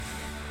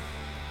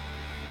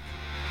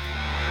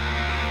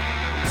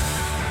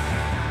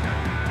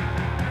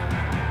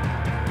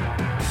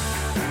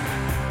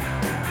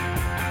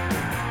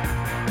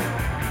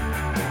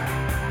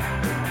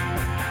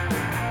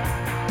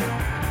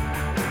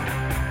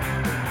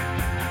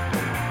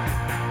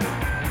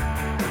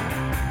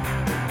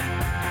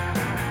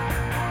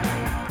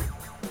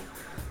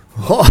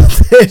Oh,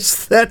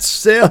 there's that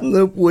sound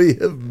that we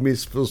have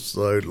missed for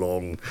so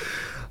long.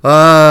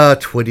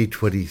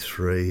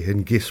 2023,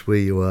 and guess where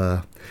you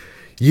are?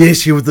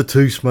 Yes, you're with the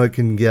Two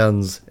Smoking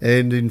Guns,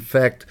 and in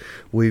fact,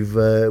 we're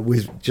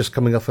just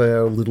coming off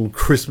our little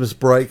Christmas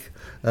break.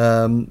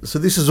 So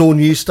this is all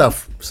new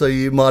stuff. So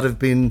you might have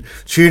been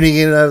tuning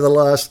in over the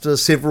last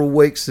several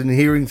weeks and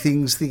hearing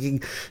things,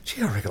 thinking,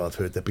 "Gee, I reckon I've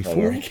heard that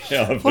before.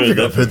 I've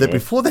heard that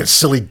before. That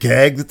silly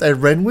gag that they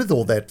ran with,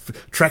 or that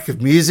track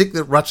of music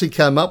that Rutchy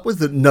came up with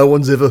that no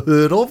one's ever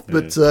heard of,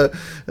 but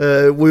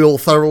we all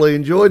thoroughly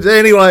enjoyed.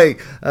 Anyway,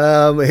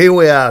 here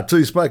we are,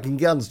 Two Smoking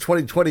Guns,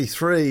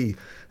 2023.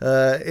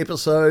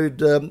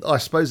 Episode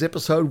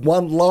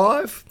 1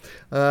 live.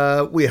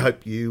 We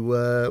hope you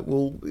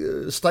will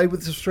stay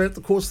with us throughout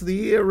the course of the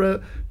year.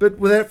 But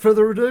without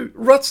further ado,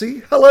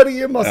 Rutsy, hello to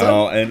you, my son.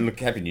 Oh, and look,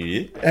 Happy New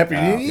Year. Happy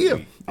New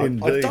Year. I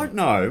don't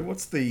know.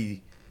 What's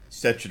the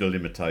statute of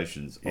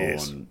limitations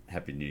on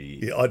Happy New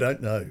Year? Yeah, I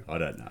don't know.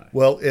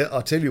 Well,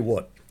 I'll tell you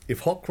what.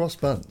 If hot cross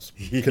buns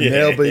can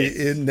now be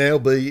in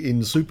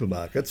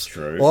supermarkets,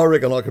 true. I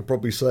reckon I could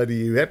probably say to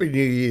you, Happy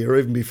New Year,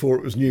 even before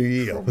it was New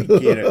Year.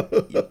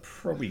 You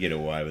probably get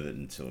away with it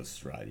until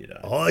Australia Day.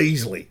 Oh,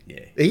 easily.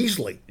 Yeah.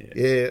 Easily.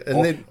 Yeah.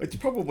 And then it's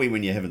probably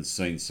when you haven't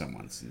seen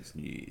someone since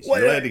New Year's.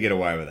 Well, you're allowed to get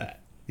away with that.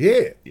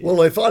 Yeah.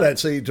 Well, if I don't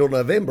see you till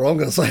November, I'm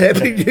going to say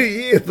Happy New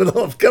Year, but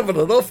I've covered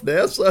it off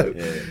now. So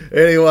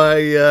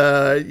anyway,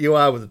 you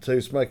are with the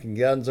Two Smoking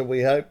Guns, and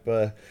we hope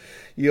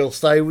you'll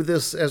stay with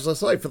us, as I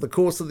say, for the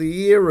course of the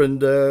year,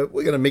 and we're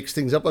going to mix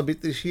things up a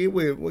bit this year.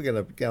 We're going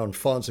to go and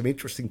find some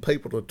interesting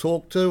people to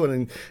talk to,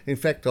 and in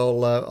fact,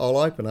 I'll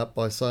open up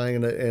by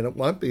saying, and it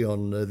won't be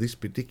on this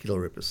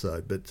particular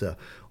episode, but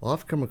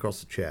I've come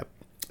across a chap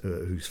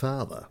whose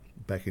father,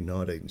 back in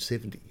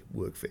 1970,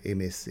 worked for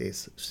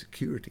MSS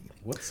Security.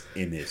 What's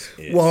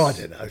MSS? Well, I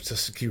don't know. It's a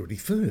security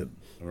firm.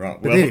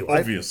 Right. But well, anyway,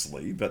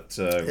 obviously, but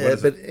anyway,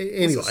 what's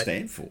it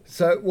stand for?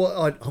 So,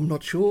 well, I'm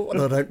not sure,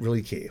 and I don't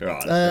really care.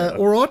 Right.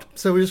 All right.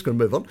 So we're just going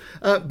to move on.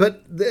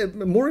 But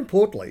more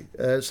importantly,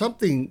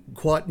 something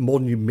quite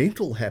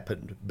monumental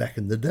happened back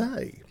in the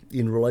day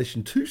in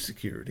relation to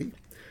security.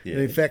 Yeah.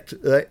 And in fact,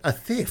 a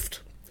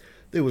theft.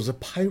 There was a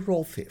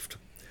payroll theft.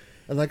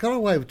 And they got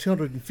away with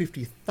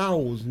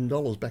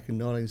 $250,000 back in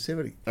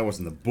 1970. That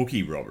wasn't the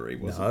bookie robbery,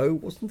 was it? No,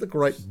 it wasn't the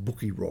great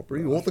bookie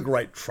robbery or the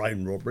great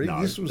train robbery.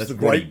 No, this was that's the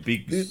pretty great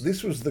big.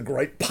 This was the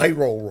great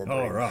payroll robbery.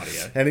 Oh, right,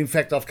 yeah. And in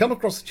fact, I've come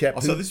across a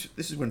chap. So this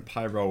is when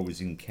payroll was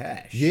in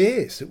cash.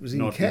 Yes, it was in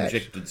not cash.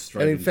 Injected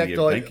straight and in into fact,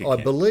 your bank I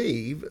account.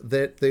 believe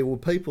that there were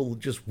people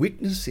just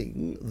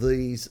witnessing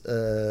these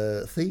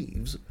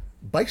thieves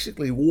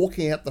basically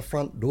walking out the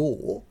front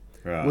door.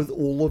 Right. With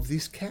all of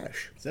this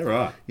cash. Is that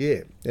right?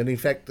 Yeah. And in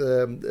fact,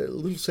 a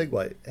little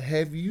segue.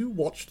 Have you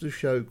watched a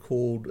show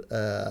called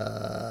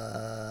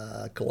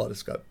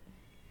Kaleidoscope?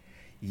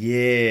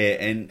 Yeah,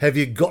 and... Have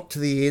you got to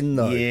the end,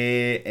 though?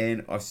 Yeah,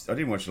 and I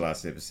didn't watch the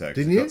last episode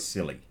because Didn't it you? got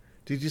silly.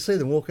 Did you see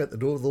them walk out the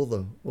door with all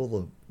the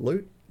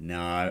loot?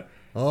 No.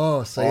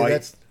 Oh, see, I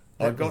that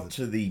got was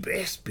to the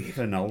best bit.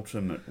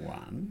 penultimate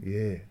one.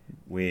 Yeah.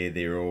 Where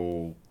they're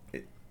all...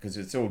 Because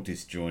it's all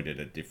disjointed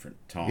at different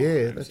times.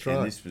 Yeah, that's right.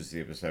 And this was the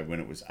episode when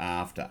it was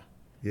after.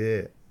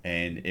 Yeah.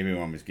 And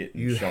everyone was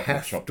getting You shot and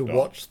have chopped to off.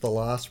 watch the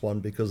last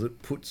one because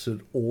it puts it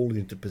all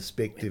into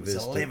perspective. It was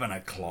as 11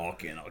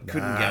 o'clock and I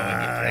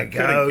couldn't go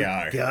go.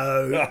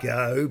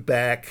 Go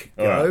back.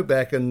 All Go right.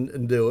 back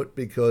and do it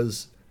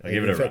because... I'll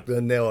give it in a fact,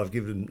 now I've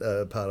given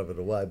part of it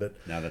away. But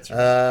No, that's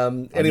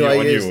right. Anyway, I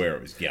yes. knew where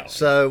it was going.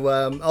 So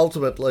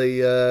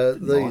ultimately,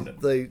 mind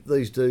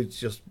these dudes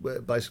just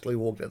basically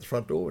walked out the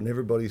front door, and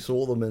everybody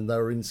saw them, and they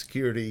were in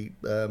security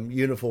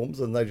uniforms,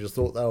 and they just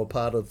thought they were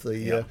part of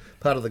the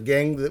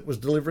gang that was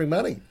delivering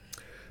money.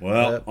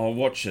 Well, I'll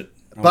watch it.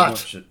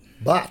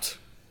 But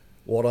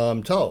what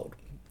I'm told,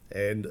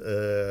 and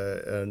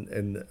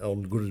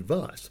on good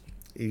advice,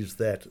 is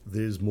that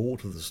there's more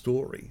to the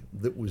story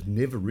that was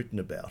never written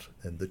about,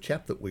 and the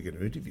chap that we're going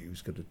to interview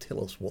is going to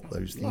tell us what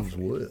those things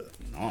were.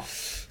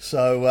 Nice.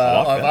 So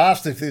like I've that.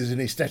 asked if there's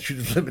any statute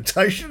of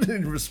limitation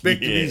in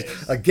respect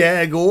of a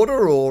gag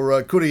order,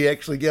 or could he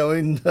actually go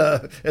in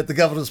at the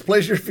governor's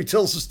pleasure if he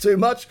tells us too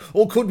much,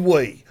 or could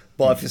we,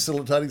 by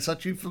facilitating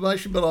such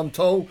information? But I'm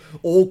told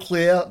all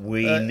clear.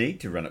 We need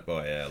to run it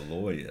by our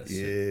lawyers.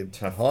 Yeah,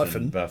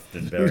 Tufton,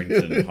 Bufton,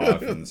 Barrington,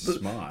 hyphen,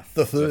 Smythe.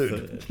 The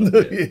third.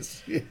 Yeah.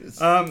 yes.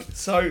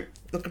 So,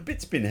 look, a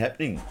bit's been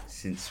happening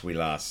since we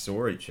last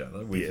saw each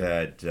other. We've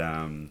had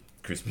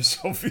Christmas,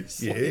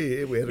 obviously.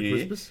 Yeah, we had a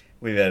Christmas.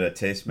 We've had a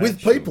test match.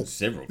 With people.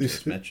 Several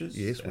test matches.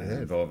 Yes, we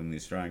have. Involving the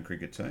Australian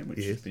cricket team, which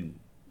Yes. has been,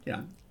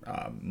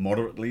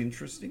 moderately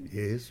interesting.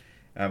 Yes.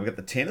 We've got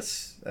the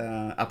tennis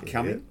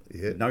upcoming.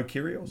 Yeah. No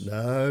Kyrgios.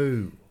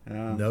 No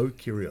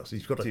Kyrgios.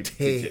 He's got a Gives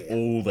tear. you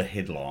all the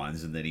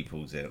headlines, and then he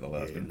pulls out at the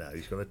last minute. No,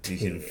 he's got a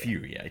He's tear.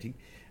 infuriating.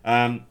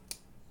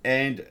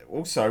 And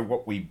also,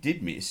 what we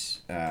did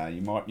miss,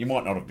 you might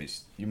not have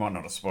missed, you might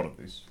not have spotted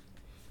this.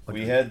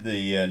 We had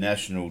the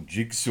National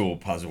Jigsaw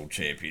Puzzle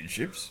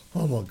Championships.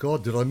 Oh my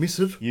God, did I miss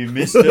it? You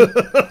missed it.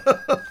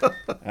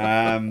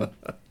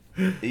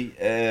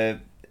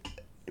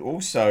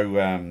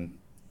 Also,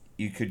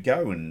 you could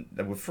go and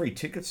there were free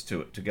tickets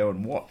to it to go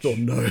and watch. Oh,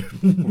 no.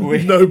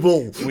 Which- No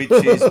ball. Which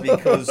is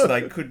because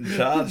they couldn't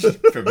charge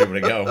for people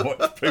to go and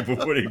watch people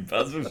putting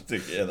puzzles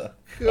together.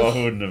 I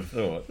wouldn't have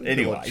thought. Like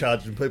Anyway,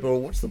 charging people to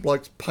watch the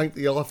blokes paint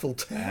the Eiffel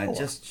Tower.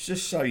 just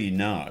so you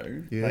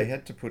know, Yeah. they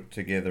had to put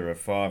together a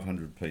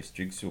 500-piece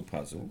jigsaw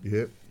puzzle,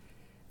 Yep.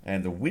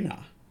 and the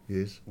winner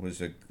Yes.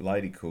 was a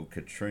lady called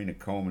Katrina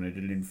Coleman who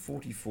did it in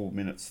 44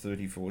 minutes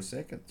 34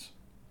 seconds.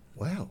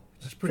 Wow.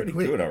 That's Pretty pretty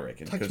quick. good, I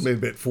reckon. Takes 'cause- me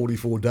about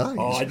 44 days.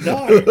 Oh, I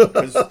know,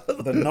 because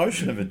the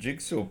notion of a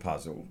jigsaw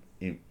puzzle,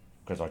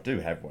 because I do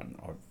have one,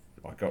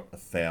 I got a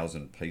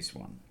 1,000-piece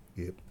one,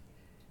 Yep.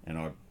 and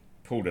I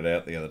pulled it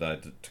out the other day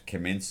to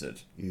commence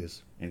it,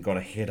 Yes. and got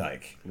a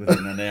headache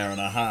within an hour and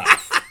a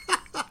half.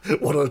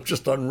 What, I'm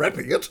just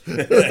unwrapping it?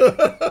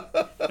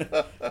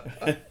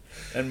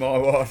 And my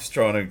wife's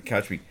trying to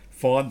coach me,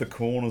 find the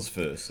corners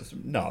first. I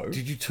said, no.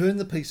 Did you turn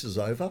the pieces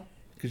over?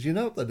 Because you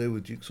know what they do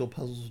with jigsaw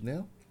puzzles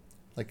now?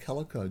 They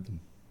colour code them.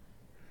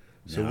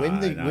 So no,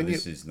 when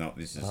this is not.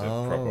 This is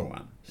a proper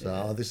one.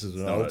 So this is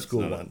It's an not old a-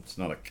 school it's not one. it's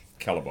not a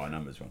colour by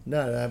numbers one.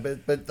 No,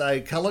 but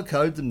they colour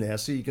code them now,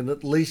 so you can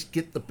at least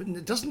get the.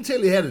 It doesn't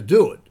tell you how to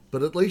do it,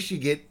 but at least you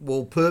get.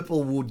 Well,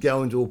 purple would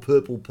go into a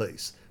purple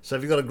piece. So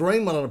if you've got a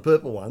green one and a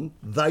purple one,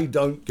 they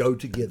don't go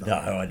together. No,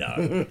 I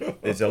know.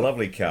 There's a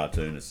lovely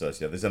cartoon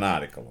associated. There's an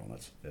article on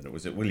it, and it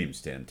was at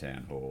Williamstown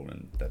Town Hall,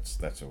 and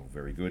that's all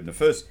very good. And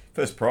the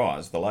first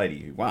prize, the lady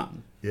who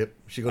won, Yep,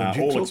 she got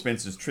a all jigsaw.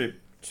 expenses trip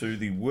to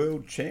the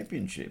World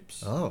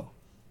Championships Oh,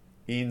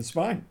 in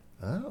Spain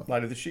oh,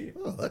 later this year,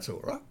 oh, that's all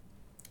right.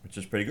 which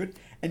is pretty good.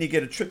 And you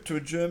get a trip to a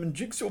German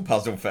jigsaw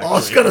puzzle factory. I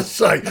was going to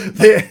say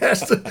there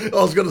has to.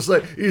 I was going to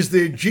say, is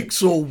there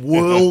Jigsaw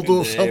World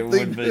or There would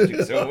something? be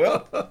jigsaw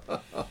world.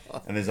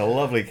 And there's a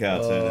lovely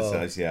cartoon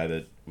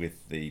associated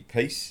with the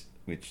piece,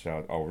 which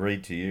I'll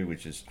read to you,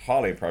 which is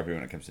highly appropriate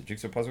when it comes to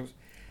jigsaw puzzles.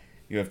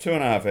 You have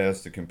 2.5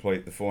 hours to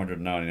complete the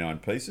 499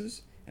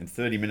 pieces and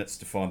 30 minutes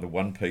to find the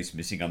one piece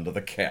missing under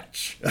the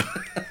couch.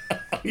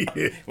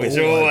 Yeah, Which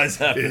always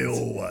happens. Yeah,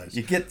 always.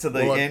 You get to the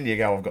Well, end, you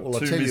go, I've got well, I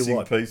two tell you missing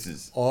what,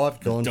 pieces. I've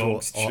The gone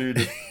dog's to. chewed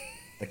it.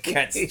 The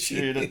cat's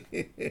chewed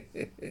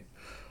it.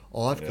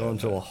 I've gone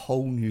to a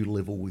whole new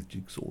level with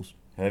jigsaws.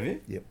 Have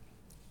you? Yep.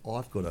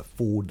 I've got a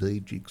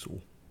 4D jigsaw.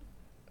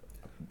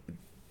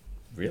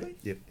 Really?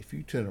 Yep. If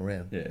you turn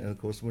around, Yeah. and of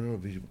course, we're not a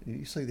visual.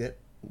 You see that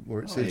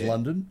where it says yeah.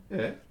 London?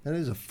 Yeah. That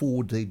is a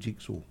 4D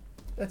jigsaw.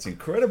 That's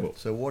incredible.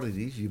 So what it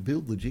is, you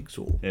build the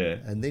jigsaw, Yeah.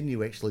 and then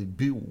you actually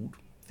build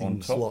On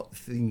top?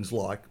 things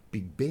like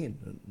Big Ben.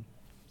 And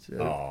so,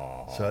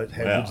 Oh, so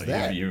how well, good's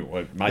that?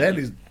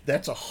 mate,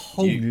 That's a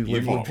whole you new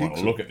level might of want to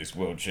jigsaw. look at this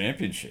World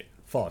Championship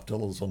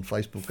 $5 on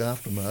Facebook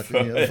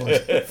aftermarket. You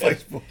know,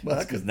 Facebook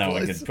because no one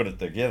Marketplace. can put it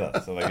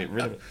together, so they get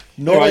rid of it.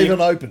 Not Anyway,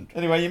 even opened.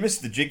 Anyway, you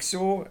missed the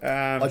jigsaw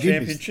did miss-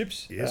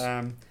 championships. yes.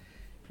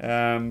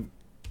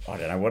 I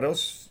don't know what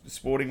else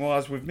sporting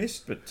wise we've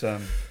missed, but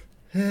Um,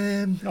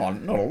 no,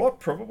 not a lot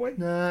probably.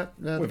 no.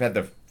 We've had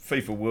the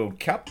FIFA World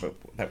Cup, but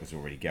that was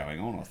already going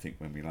on, I think,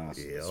 when we last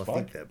Yeah, I spoke.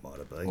 think that might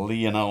have been.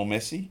 Lionel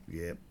Messi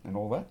Yep, and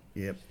all that.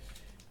 yep.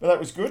 But that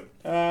was good.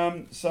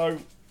 So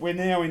we're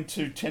now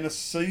into tennis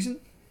season.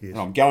 Yes.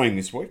 I'm going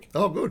this week.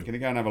 Oh, I'm good. going to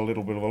go and have a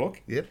little bit of a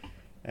look Yep,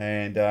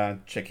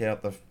 and check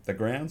out the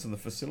grounds and the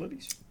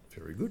facilities.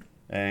 very good.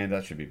 And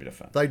that should be a bit of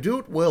fun. They do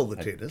it well, the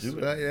They tennis. do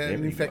it And in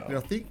very fact, well.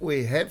 I think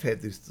we have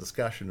had this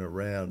discussion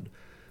around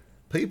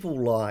people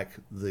like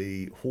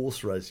the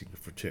horse racing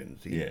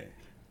fraternity Yeah,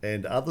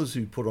 and others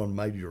who put on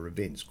major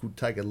events could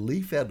take a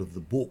leaf out of the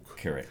book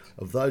correct.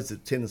 of those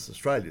at Tennis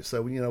Australia.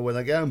 So, when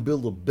they go and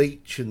build a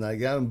beach and they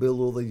go and build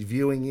all these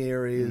viewing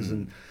areas Mm.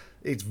 and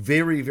it's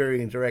very,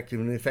 very interactive.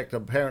 And in fact,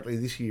 apparently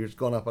this year it's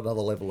gone up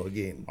another level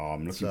again. Oh,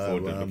 I'm looking So,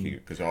 forward to looking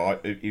at because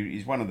it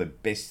is one of the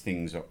best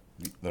things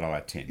that I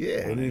attend. Yeah,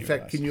 on and in any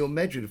fact, race. can you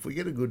imagine if we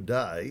get a good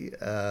day,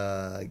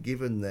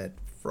 given that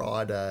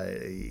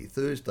Friday,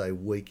 Thursday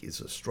week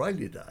is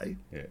Australia Day,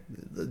 Yeah.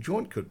 the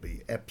joint could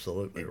be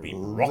absolutely It'll be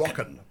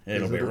rocking.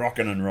 It'll be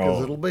rocking and Because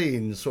rolling. it'll be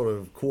in sort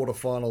of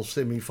quarterfinal,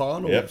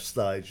 semi-final Yep.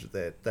 stage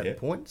at that Yep.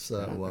 point.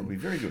 So It'll be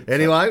very good.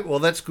 Anyway, well,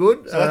 that's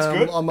good. So that's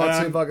good. I might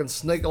see if I can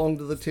sneak along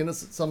to the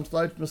tennis at some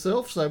stage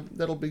myself. So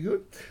that'll be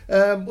good.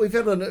 We've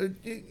had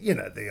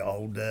the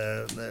old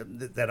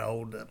that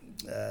old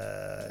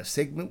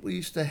segment we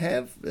used to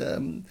have.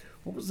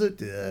 What was it?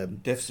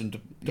 Deaths and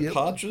Yep,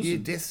 departures. Yeah,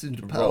 and deaths and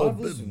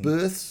arrivals and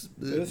births.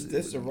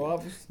 deaths,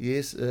 arrivals.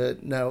 Yes,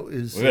 no,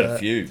 is We've had a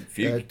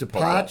few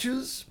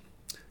departures,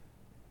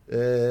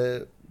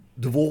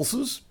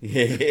 divorces,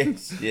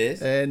 Yes,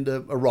 yes. and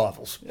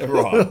arrivals.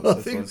 Arrivals, I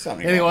that's think. what-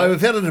 something Anyway, like that.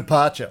 we've had a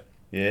departure.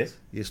 Yes,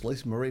 Yes,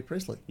 Lisa Marie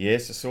Presley.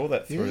 yes. I saw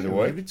that through Yeah, the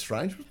a week. bit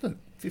strange, wasn't it?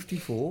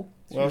 54.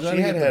 Well, was she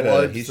only had at the had a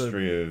Globes,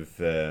 history of,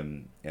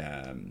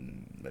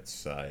 let's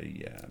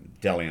say,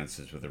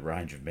 dalliances with a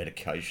range of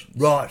medications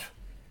Right.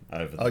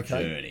 over the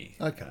Okay. journey.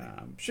 Okay.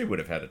 She would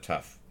have had a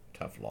tough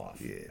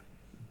life. Yeah.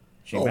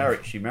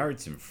 She married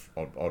some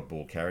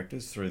oddball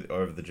characters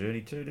over the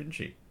journey too, didn't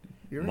she?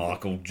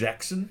 Michael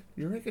Jackson.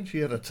 You reckon she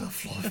had a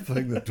tough life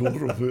being the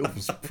daughter of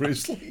Elvis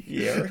Presley?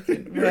 Yeah, I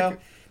reckon. Well,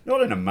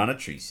 not in a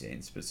monetary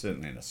sense, but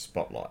certainly in a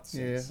spotlight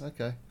sense. Yeah,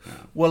 okay.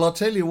 Well, I'll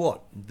tell you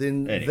what.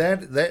 Then Anyway,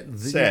 that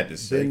sad to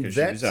see because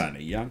she was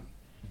only young.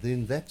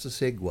 Then that's a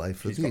segue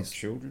for She's got this.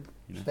 children.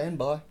 You know. Stand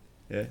by.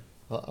 Yeah.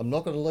 I'm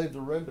not going to leave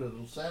the room, but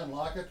it'll sound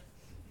like it.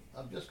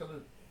 I'm just going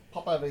to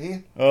pop over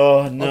here.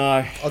 Oh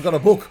no! I've got a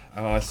book.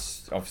 Oh, I've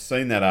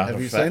seen that artifact.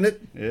 Have you seen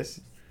it? Yes.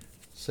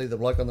 See the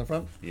bloke on the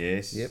front?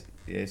 Yes. Yep.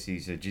 Yes,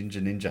 he's a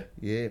ginger ninja.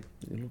 Yeah,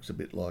 he looks a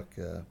bit like.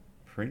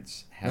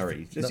 Prince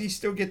Harry. Does No. he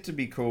still get to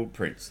be called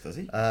Prince? Does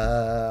he?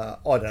 I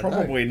don't know.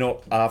 Probably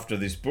not after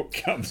this book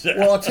comes out.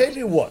 Well, I'll tell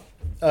you what.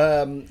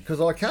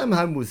 Because I came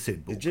home with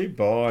said book. Did you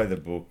buy the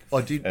book I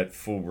did. at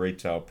full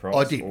retail price?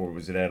 I did. Or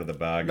was it out of the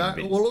bargain No,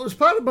 bin? well, it was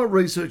part of my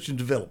research and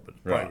development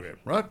Right. program,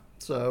 right?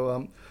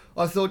 So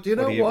I thought, you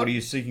know what, what? are you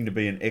seeking to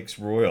be an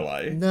ex-royal,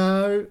 eh?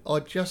 No,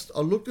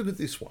 I looked at it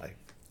this way.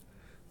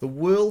 The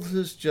world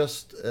has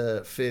just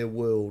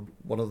farewelled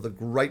one of the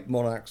great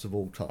monarchs of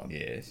all time.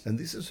 Yes. And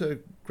this is her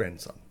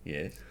grandson.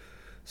 Yes.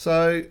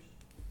 So,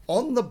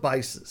 on the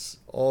basis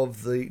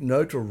of the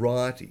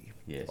notoriety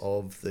Yes.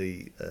 of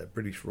the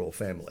British royal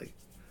family,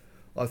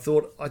 I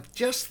thought, I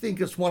just think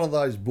it's one of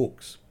those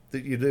books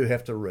that you do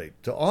have to read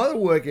to either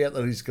work out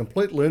that he's a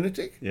complete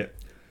lunatic, Yep.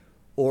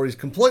 or he's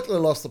completely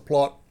lost the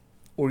plot,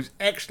 or he's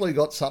actually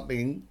got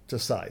something to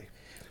say.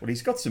 Well,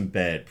 he's got some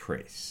bad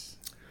press.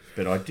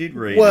 But I did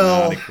read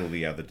Well, an article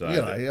the other day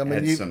you know, that I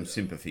mean, had some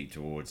sympathy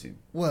towards him.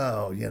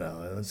 Well, you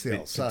know, it's the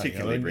old saying.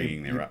 Particularly I mean,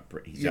 bringing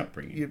his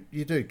upbringing.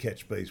 You do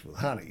catch bees with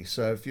honey,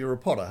 so if you're a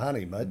pot of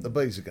honey, mate, the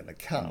bees are going to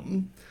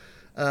come.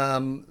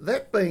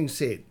 That being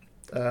said,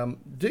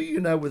 do you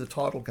know where the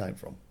title came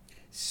from?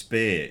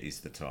 Spare is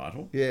the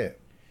title. Yeah.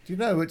 Do you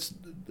know its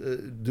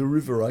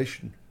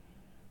derivation?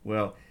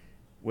 Well,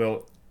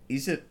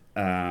 is it?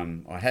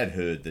 I had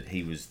heard that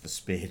he was the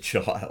spare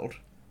child.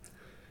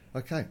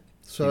 Okay.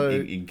 So,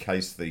 in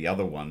case the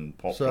other one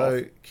popped so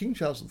off. King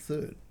Charles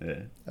III,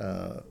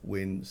 Yeah.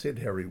 when said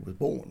Harry was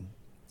born,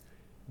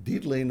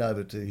 did lean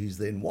over to his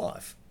then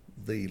wife,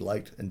 the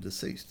late and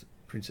deceased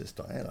Princess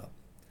Diana,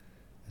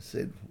 and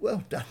said,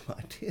 "Well done,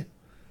 my dear,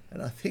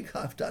 and I think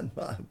I've done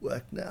my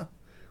work now.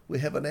 We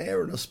have an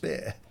heir and a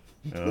spare."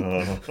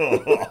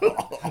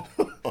 Oh.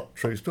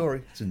 True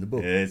story. It's in the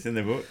book. Yeah, it's in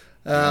the book.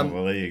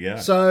 Well, there you go.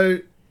 So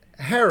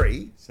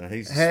Harry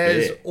He's the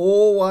has spare.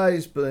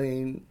 always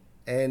been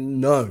and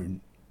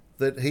known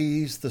that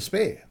he's the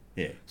spare.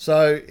 Yeah.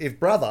 So if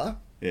brother,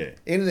 Yeah.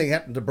 anything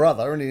happened to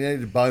brother and he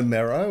needed bone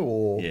marrow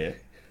or Yeah.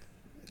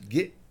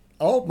 get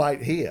old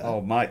mate here,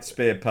 Oh, mate,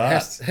 spare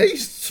parts.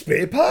 he's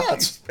spare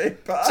parts. Spare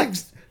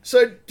parts.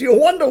 So do you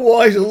wonder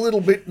why he's a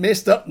little bit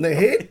messed up in the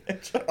head?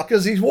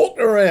 Because he's walked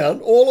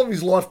around all of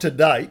his life to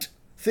date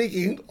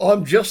thinking,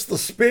 I'm just the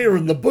spare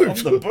in the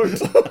boot. On the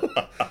boot.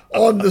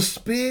 I'm the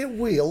spare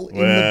wheel in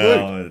the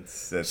Well, boot.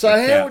 that's So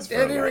how counts for do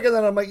a you lot. reckon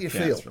that'll make you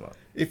Counts feel? for a lot.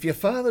 If your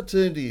father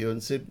turned to you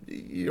and said,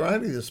 "You're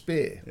only the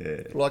spare,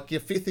 Yeah. like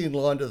you're fifth in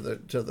line to the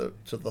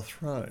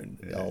throne,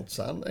 old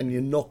son, and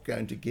you're not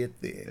going to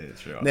get there."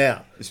 That's right.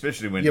 Now,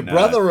 especially when your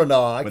brother and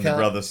I when can't. the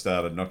brother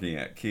started knocking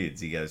out kids,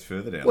 he goes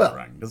further down Well, the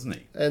rung, doesn't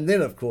he? And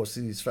then, of course,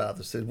 his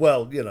father said,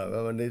 "Well, you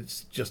know, I mean,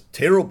 it's just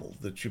terrible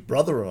that your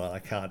brother and I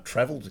can't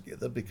travel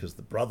together because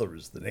the brother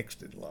is the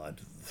next in line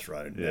to the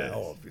throne Yes.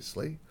 now,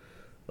 obviously."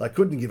 They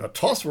couldn't give a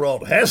toss for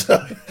old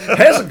Hazard.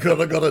 Hazard could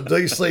have got a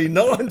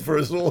DC-9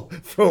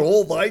 for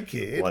all they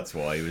cared. Well, that's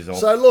why he was off,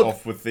 So look,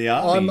 off with the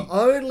army. I'm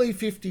only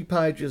 50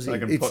 pages in.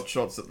 taking pot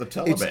shots at the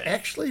Taliban. It's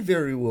actually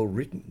very well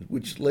written,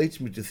 which leads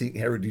me to think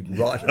Harry didn't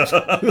write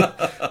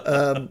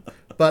it.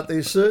 But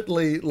there's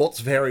certainly lots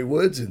of Harry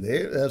words in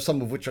there,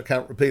 some of which I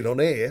can't repeat on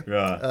air.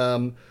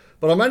 Right.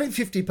 But I'm only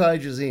 50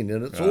 pages in,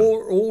 and it's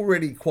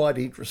already quite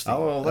interesting.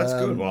 Oh, well, that's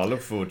good. Well, I look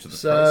forward to the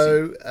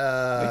So,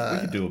 process. We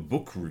could do a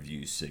book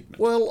review segment.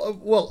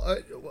 all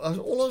I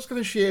was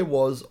going to share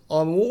was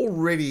I'm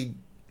already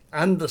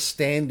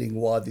understanding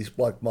why this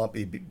bloke might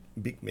be a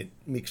bit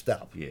mixed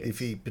up, Yes. if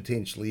he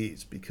potentially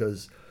is,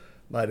 because,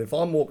 mate, if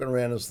I'm walking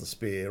around as the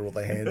spare or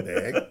the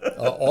handbag,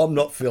 I'm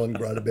not feeling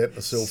great about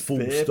myself,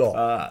 full Spare stop.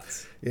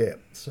 parts. Yeah,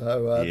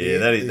 so Yeah,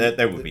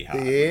 that would be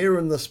hard. The air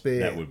and the spare.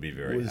 That would be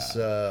very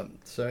hard.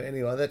 So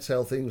anyway, that's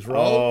how things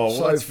roll Oh, well,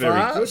 so that's very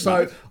far. good, so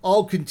mate.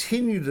 I'll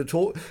continue to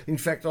talk. In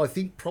fact, I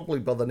think probably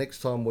by the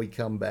next time we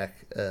come back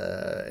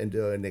and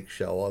do our next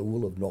show, I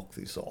will have knocked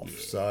this off.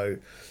 So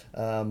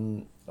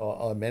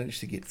I managed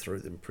to get through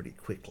them pretty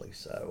quickly.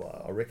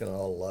 So I reckon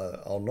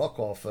I'll knock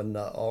off and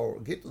I'll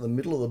get to the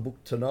middle of the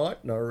book tonight,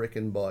 and I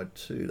reckon by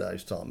 2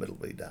 days' time it'll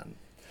be done.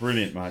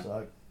 Brilliant, mate.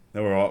 So,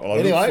 All right. Well, I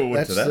anyway, look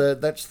forward to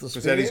that. That's the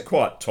Because that is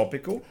quite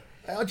topical.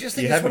 I just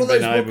think You it's one haven't of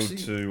those been able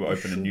books to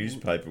open a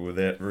newspaper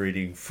without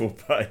reading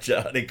full-page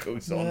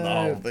articles on the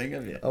No. whole thing,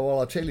 have you? Oh, well,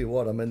 I'll tell you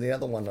what. I mean, the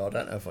other one, I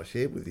don't know if I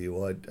shared with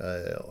you.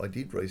 I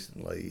did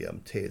recently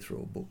tear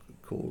through a book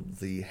called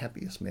The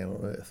Happiest Man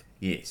on Earth,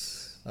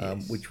 Yes.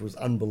 Yes. which was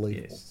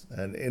unbelievable. Yes.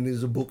 And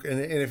is a book. And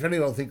if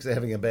anyone thinks they're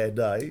having a bad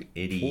day,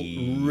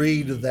 Eddie.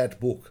 read that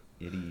book.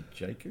 Eddie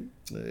Jaku?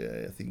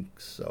 I think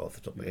so, off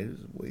the top of my head.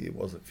 It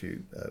was a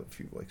few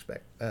weeks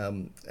back.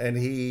 And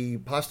he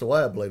passed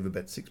away, I believe,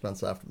 about 6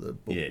 months after the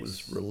book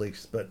was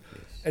released. But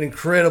an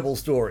incredible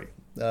story.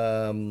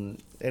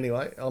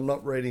 Anyway, I'm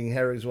not reading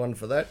Harry's one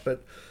for that,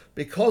 but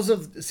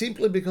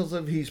simply because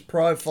of his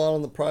profile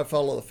and the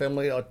profile of the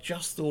family, I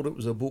just thought it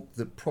was a book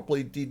that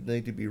probably did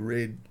need to be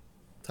read.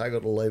 Take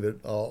it or leave it.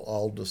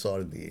 I'll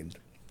decide in the end.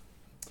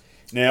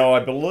 Now, I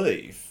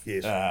believe,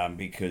 Yes.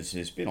 because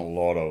there's been a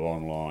lot of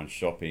online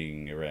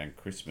shopping around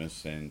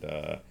Christmas, and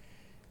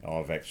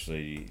I've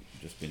actually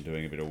just been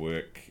doing a bit of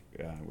work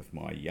with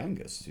my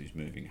youngest, who's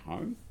moving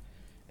home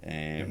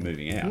and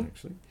moving out,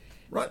 actually.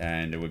 Right.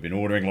 And we've been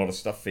ordering a lot of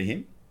stuff for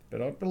him.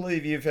 But I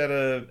believe you've had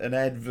an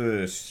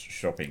adverse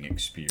shopping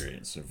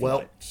experience of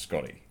late,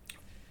 Scotty.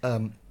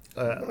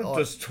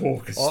 Just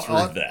talk us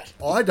through that.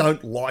 I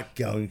don't like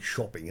going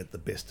shopping at the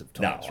best of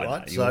times,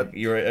 right?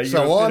 You're a bit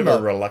of a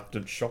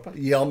reluctant shopper?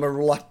 Yeah, I'm a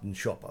reluctant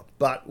shopper.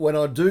 But when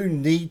I do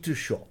need to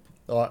shop,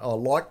 I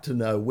like to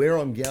know where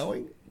I'm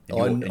going.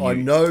 I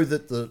know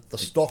that the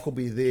stock will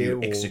be there.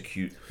 You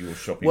execute your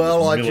shopping with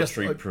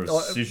military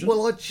precision.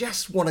 I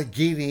just want to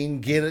get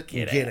in, get it,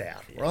 and get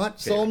out, right?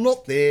 So I'm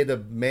not there to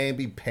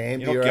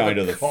mamby-pamby or have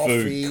a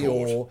coffee food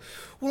court.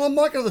 Well, I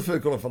might go to the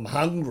food court if I'm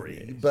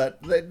hungry, but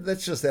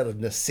that's just out of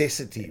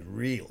necessity,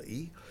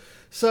 really.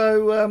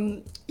 So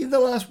in the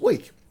last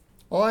week,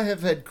 I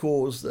have had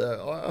cause.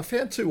 I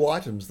found 2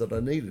 items that I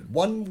needed.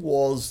 One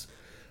was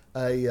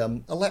a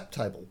lap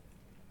table.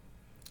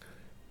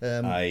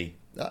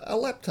 A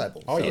lap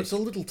table. It's a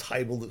little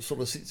table that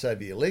sort of sits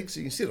over your legs.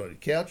 So you can sit on your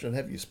couch and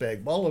have your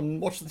spag bowl and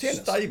watch the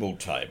tennis. Stable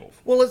table.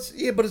 Well,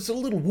 but it's a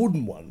little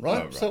wooden one,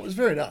 right? Oh, right. So it was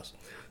very nice.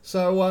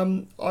 So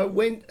I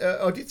went.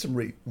 I did some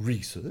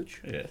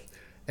research. Yeah.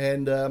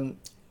 And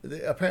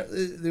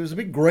apparently there was a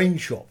big green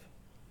shop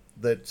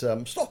that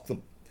stocked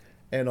them.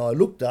 And I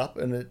looked up,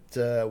 and it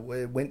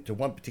went to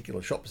one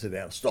particular shop. It said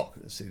out of stock.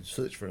 It said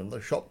search for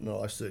another shop, and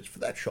I searched for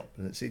that shop,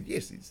 and it said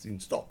yes, it's in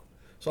stock.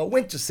 So I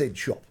went to said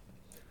shop.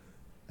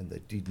 And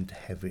they didn't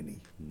have any.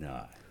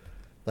 No.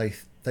 They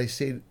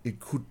said it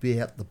could be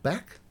out the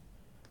back,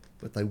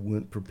 but they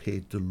weren't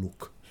prepared to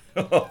look.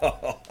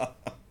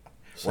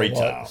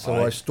 Retail.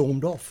 I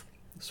stormed off.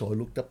 So I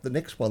looked up the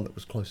next one that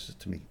was closest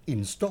to me,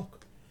 in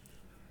stock.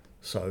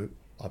 So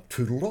I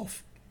tootled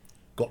off.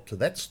 Got to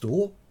that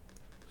store.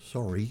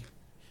 Sorry,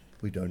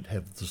 we don't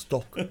have the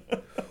stock.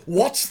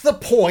 What's the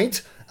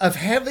point of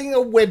having a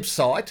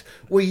website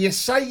where you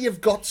say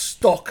you've got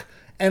stock,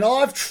 and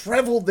I've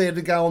travelled there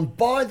to go and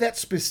buy that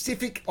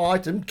specific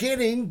item, get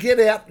in,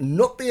 get out,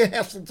 not be a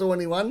hassle to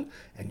anyone,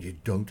 and you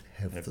don't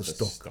have the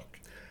stock.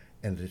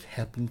 And it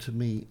happened to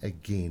me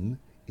again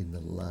in the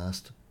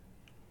last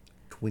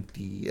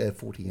 48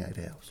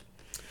 hours.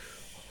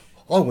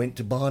 I went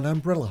to buy an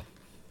umbrella,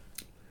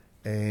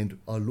 and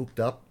I looked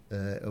up,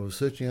 I was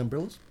searching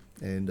umbrellas,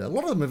 and a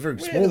lot of them are very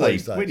small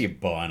these days. Where do you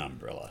buy an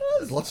umbrella?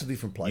 There's lots of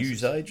different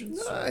places. News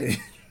agents? No.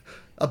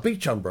 A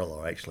beach umbrella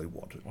I actually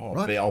wanted. Oh,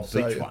 right? Beach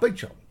one. A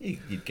beach one.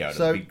 You'd go to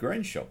the big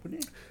green shop,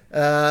 wouldn't you?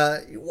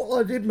 Well,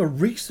 I did my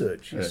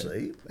research, you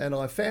see, and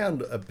I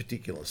found a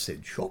particular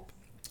said shop,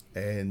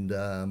 and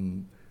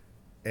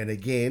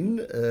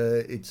again,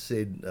 it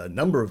said a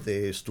number of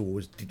their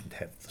stores didn't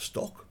have the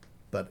stock,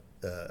 but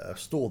a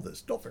store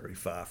that's not very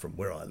far from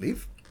where I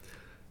live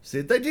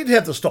said they did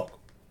have the stock.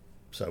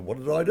 So what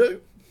did I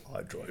do?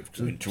 I drove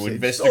to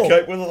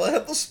investigate whether they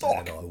had the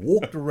stock. And I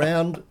walked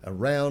around.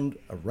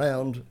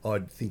 I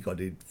think I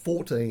did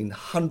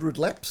 1,400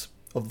 laps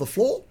of the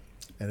floor.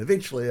 And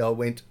eventually I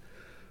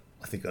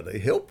think I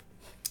need help.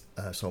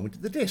 So I went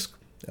to the desk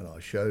and I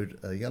showed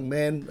a young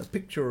man a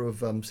picture of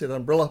said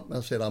umbrella.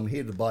 I said, I'm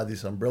here to buy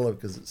this umbrella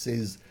because it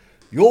says,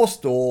 your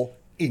store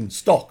in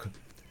stock.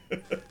 He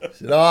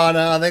said, oh,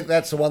 no, I think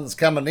that's the one that's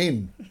coming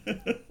in.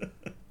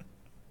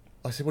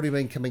 I said, what do you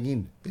mean coming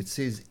in? It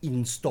says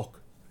in stock.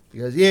 He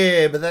goes,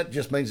 yeah, but that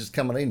just means it's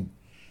coming in.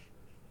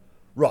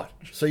 Right,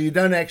 so you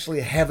don't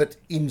actually have it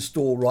in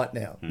store right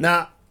now.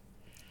 Nah,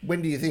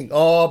 when do you think?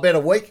 Oh, about a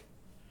week.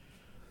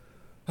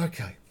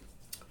 Okay.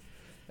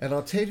 And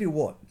I'll tell you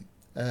what,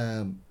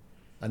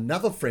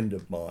 another friend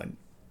of mine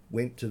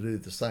went to do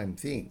the same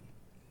thing.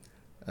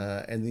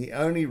 And the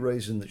only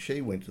reason that she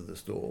went to the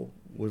store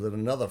was that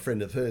another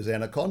friend of hers,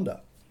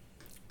 Anaconda.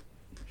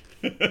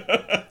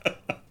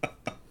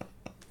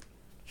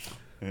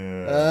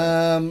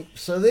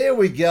 So there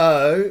we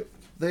go.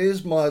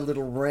 There's my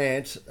little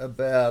rant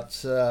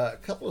about a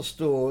couple of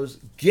stores.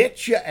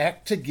 Get your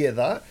act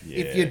together. Yeah.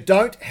 If you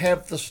don't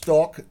have the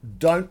stock,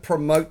 don't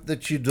promote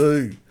that you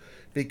do,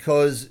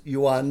 because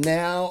you are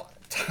now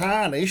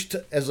tarnished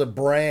as a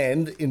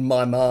brand in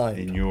my mind.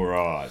 In your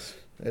eyes.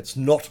 It's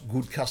not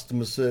good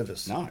customer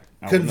service. No.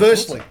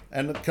 Conversely,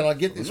 and can I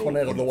get this one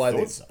out of the way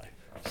then?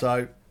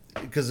 So,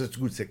 because it's a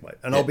good segue,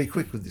 and I'll be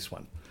quick with this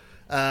one.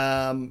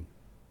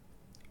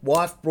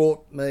 Wife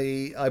brought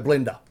me a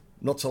blender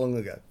not so long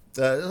ago,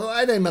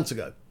 18 months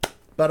ago,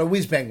 but a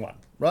whiz-bang one,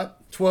 right?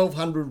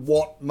 1,200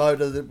 watt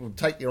motor that will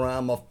take your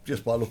arm off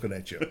just by looking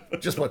at you,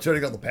 just by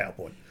turning on the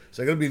PowerPoint.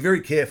 So you've got to be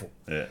very careful.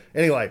 Yeah.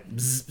 Anyway,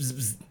 bzz, bzz,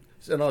 bzz.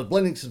 And I was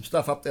blending some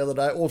stuff up the other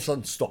day. All of a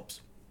sudden,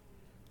 stops.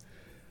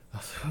 I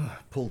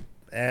pulled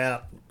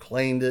out,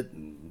 cleaned it,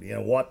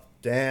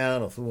 wiped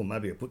down. I thought, well,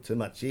 maybe I put too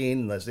much in.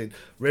 And they said,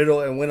 red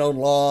oil, and went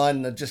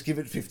online and just give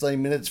it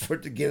 15 minutes for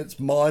it to get its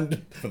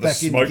mind For the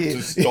back in smoke gear.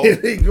 to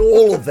stop.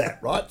 All of that,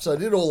 right? So I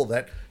did all of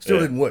that. Still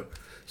Yeah. didn't work.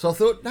 So I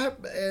thought, no.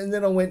 And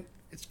then I went,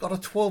 it's got a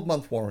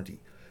 12-month warranty.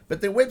 But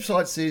their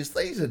website says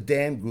these are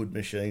damn good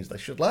machines. They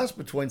should last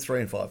between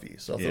 3 and 5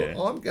 years. So I Yeah.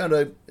 thought, I'm going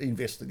to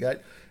investigate.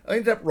 I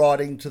ended up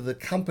writing to the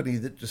company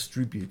that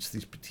distributes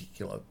this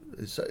particular.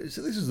 So this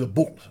is a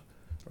book,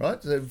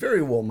 right? They're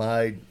very well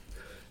made.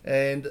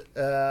 And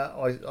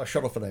I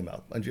shot off an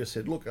email and just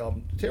said, look,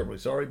 I'm terribly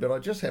sorry, but I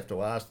just have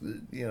to ask,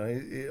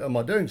 am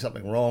I doing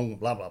something wrong?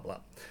 Blah, blah, blah.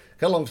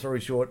 Cut a long story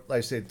short,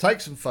 they said,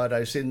 take some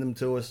photos, send them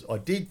to us. I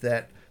did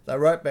that. They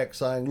wrote back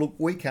saying, look,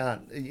 we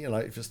can't,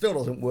 if it still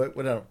doesn't work,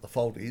 we don't know what the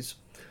fault is.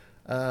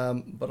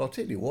 But I'll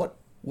tell you what,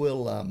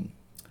 we'll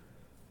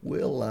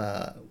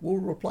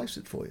replace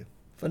it for you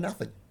for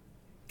nothing.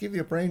 Give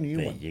you a brand new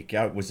There one. you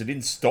go. Was it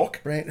in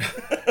stock? Brand.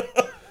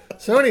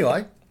 So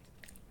anyway,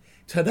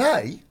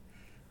 today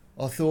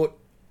I thought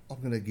I'm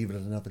going to give it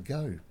another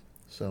go.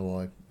 So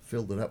I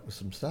filled it up with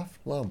some stuff.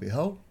 Lo and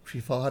behold, she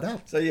fired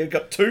up. So you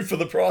got 2 for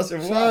the price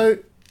of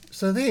one.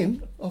 So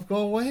then I've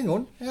gone, well, hang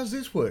on, how's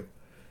this work?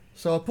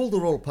 So I pulled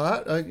it all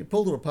apart. I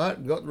pulled it apart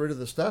and got rid of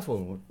the stuff,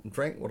 or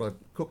drank what I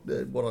cooked,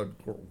 what I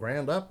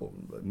ground up or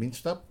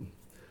minced up,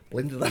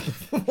 blended up,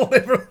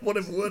 whatever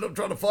word I'm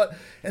trying to find.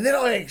 And then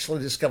I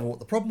actually discovered what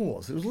the problem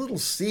was. There was a little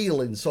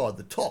seal inside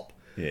the top.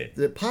 Yeah.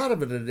 The part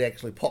of it had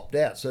actually popped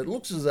out, so it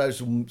looks as though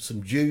some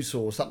juice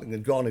or something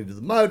had gone into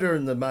the motor,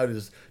 and the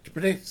motor's, to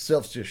protect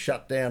itself, just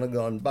shut down and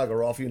gone,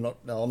 bugger off.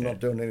 I'm not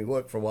doing any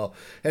work for a while.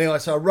 Anyway,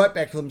 so I wrote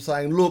back to them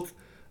saying, look,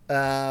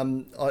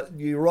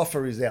 your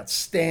offer is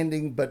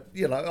outstanding, but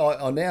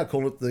I now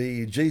call it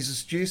the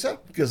Jesus Juicer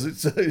because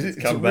it's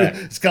come back.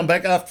 It's come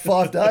back after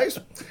 5 days.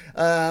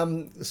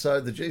 So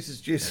the Jesus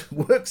Juicer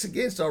works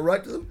again. So I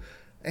wrote to them,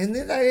 and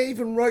then they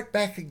even wrote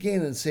back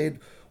again and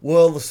said,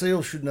 well, the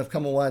seal shouldn't have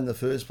come away in the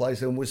first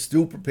place, and we're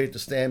still prepared to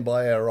stand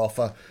by our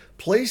offer.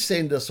 Please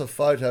send us a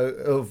photo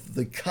of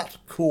the cut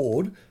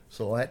cord.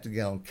 So I had to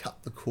go and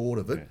cut the cord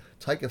of it,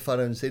 take a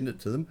photo and send it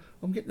to them.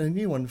 I'm getting a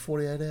new one in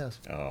 48 hours.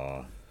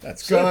 Oh,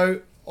 that's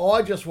good. So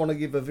I just want to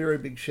give a very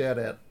big shout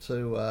out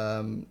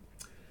to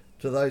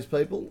those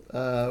people,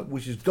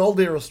 which is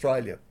Goldair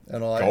Australia,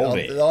 and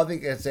I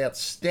think it's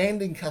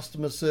outstanding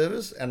customer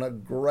service and a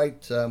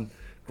great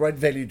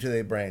value to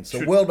their brand.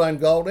 So well done,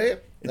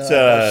 Goldair.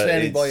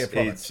 Standing by your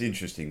product. It's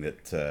interesting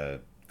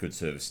that good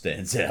service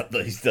stands out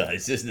these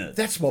days, isn't it?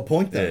 That's my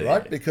point, though,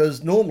 right?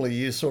 Because normally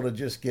you sort of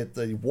just get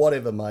the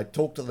whatever, mate.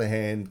 Talk to the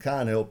hand,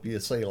 can't help you.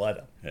 See you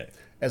later. Yeah.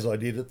 As I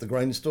did at the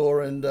Green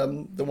Store and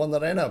the one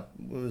that Anna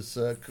was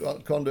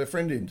conned her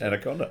friend into.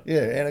 Anaconda.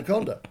 Yeah,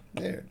 Anaconda.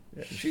 Yeah,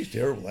 she's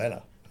terrible,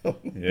 Anna.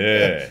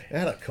 Yeah.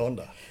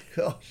 Anaconda.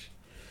 Gosh.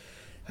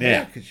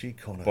 Now, How could she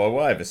con her? by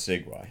way of a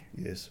segue,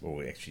 Yes.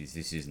 well, actually,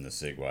 this isn't a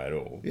segue at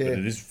all, Yeah. but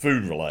it is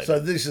food related. So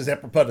this is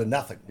apropos to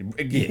nothing.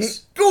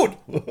 Yes. Good.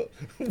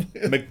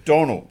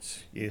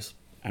 McDonald's Yes.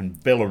 and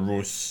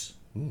Belarus.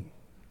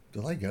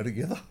 Do they go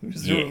together?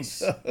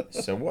 Yes.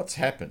 So what's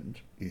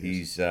happened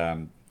Yes.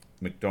 is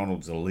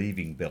McDonald's are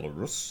leaving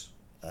Belarus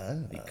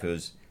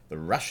because the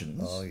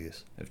Russians Oh,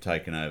 yes. have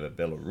taken over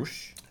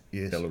Belarus,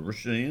 Yes.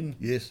 Belarusian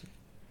Yes.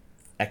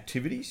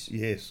 activities,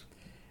 Yes.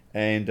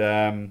 and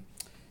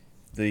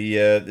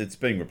it's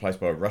being replaced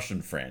by a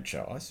Russian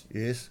franchise.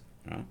 Yes.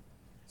 Right?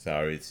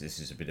 So this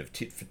is a bit of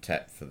tit for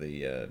tat for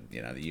the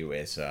the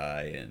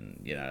USA and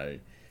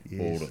all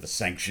Yes. of the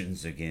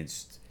sanctions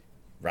against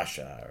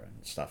Russia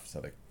and stuff. So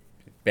they're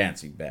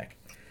bouncing back.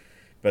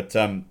 But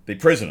the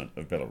president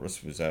of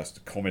Belarus was asked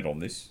to comment on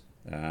this.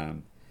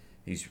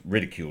 He's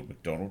ridiculed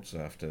McDonald's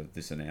after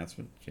this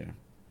announcement.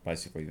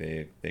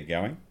 Basically they're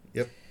going.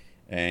 Yep.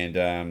 And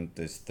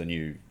there's the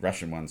new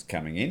Russian ones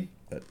coming in.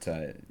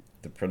 That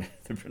the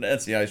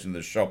pronunciation of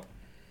the shop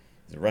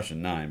is a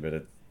Russian name,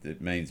 but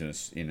it means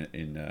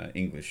in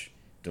English,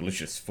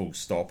 delicious full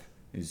stop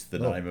is the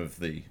name of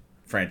the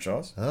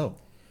franchise. Oh.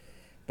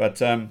 But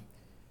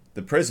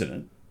the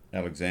president,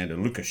 Alexander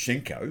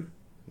Lukashenko,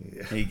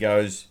 he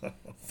goes,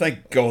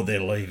 thank God they're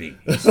leaving,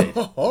 he said.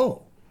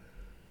 Oh.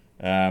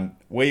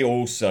 We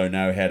also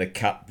know how to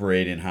cut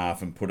bread in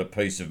half and put a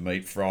piece of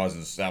meat, fries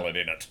and salad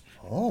in it.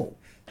 Oh.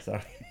 So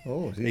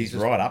Oh, he's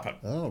right up him.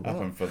 Oh, right.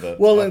 Up him for the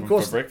Well, up of him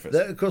course, for breakfast.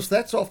 of course,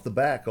 that's off the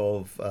back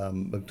of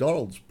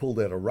McDonald's pulled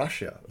out of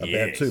Russia about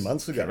Yes, 2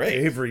 months ago. correct.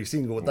 Every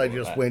single one. They All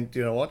just right. went,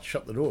 you know what,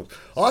 shut the doors.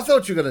 I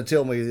thought you were going to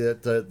tell me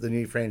that the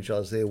new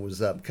franchise there was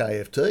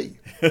KFT,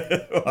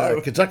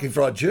 Kentucky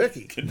Fried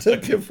Jerky.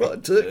 Kentucky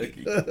Fried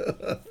Turkey.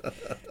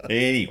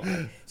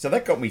 Anyway, so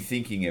that got me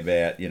thinking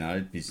about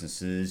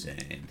businesses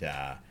and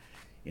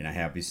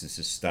how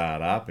businesses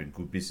start up and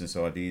good business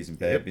ideas and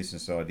bad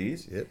business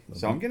ideas. Yep.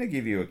 So I'm going to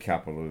give you a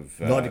couple of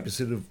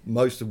 90% of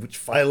most of which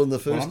fail in the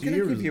well, first I'm going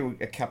year. to give you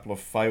a couple of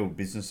failed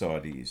business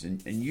ideas,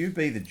 and you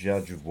be the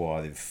judge of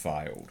why they've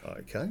failed.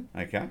 Okay,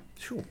 Okay.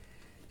 sure.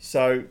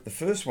 So the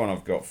first one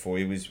I've got for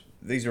you is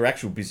these are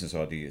actual business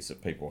ideas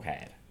that people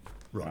had.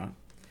 Right.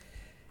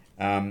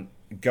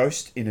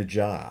 Ghost in a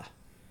jar.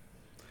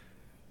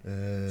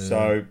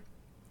 So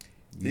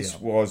this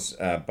was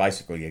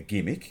basically a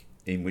gimmick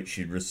in which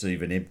you'd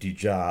receive an empty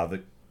jar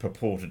that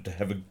purported to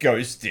have a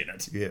ghost in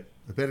it. Yeah,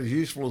 about as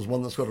useful as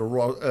one that's got a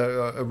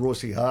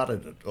Roycey heart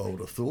in it, I would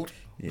have thought.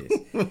 Yes.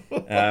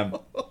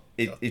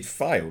 It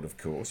failed, of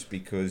course,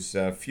 because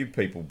few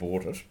people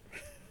bought it.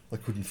 They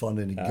couldn't find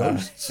any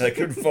ghosts. They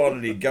couldn't find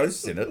any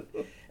ghosts in it,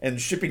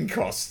 and shipping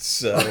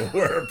costs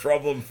were a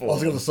problem for I was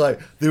them. going to say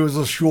there was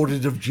a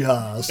shortage of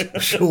jars,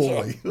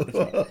 surely.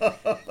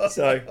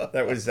 So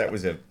that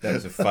was a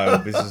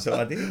failed business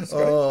idea.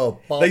 Scott.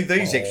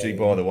 These actually,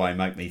 by the way,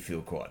 make me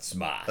feel quite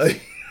smart.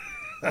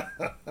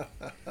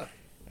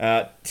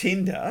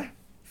 Tinder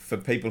for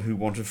people who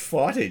want to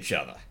fight each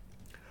other.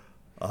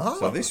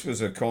 So this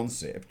was a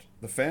concept.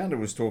 The founder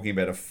was talking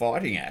about a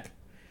fighting app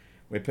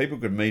where people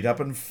could meet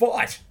up and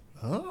fight.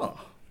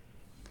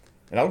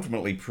 It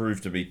ultimately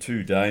proved to be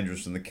too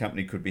dangerous, and the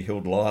company could be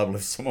held liable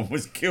if someone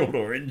was killed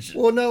or injured.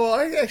 Well, no,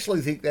 I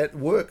actually think that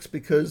works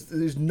because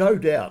there's no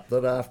doubt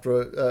that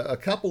after a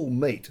couple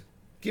meet,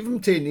 give them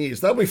 10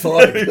 years, they'll be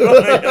fighting.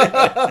 So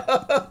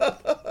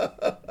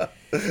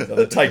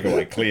the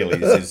takeaway clearly is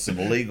there's some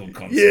legal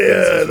consequences.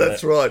 Yeah,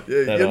 that's right.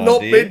 Yeah, you're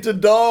not meant to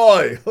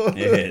die.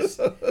 Yes.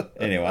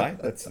 Anyway,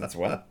 that's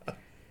one.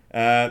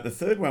 The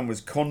third one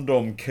was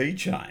condom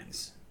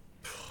keychains.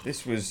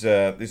 This was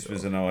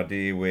an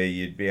idea where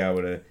you'd be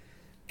able to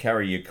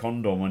carry your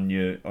condom on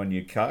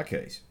your car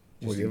keys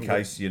just in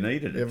case you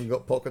needed it. You haven't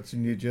got pockets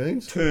in your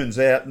jeans? Turns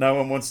out no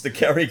one wants to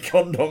carry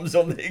condoms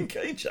on their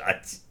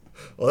keychains.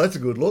 Oh, that's a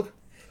good look.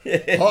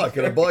 Yeah. Hi,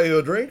 can I buy you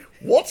a drink?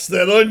 What's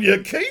that on your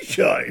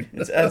keychain?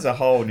 It adds a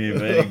whole new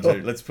meaning to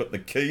let's put the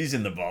keys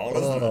in the bowl.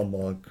 Oh,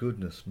 my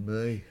goodness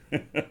me.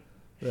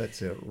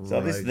 That's outrageous.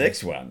 So this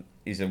next one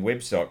is a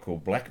website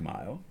called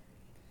Blackmail.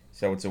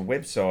 So it's a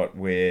website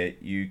where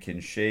you can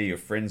share your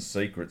friends'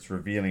 secrets,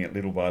 revealing it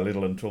little by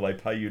little until they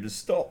pay you to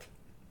stop.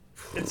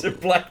 It's a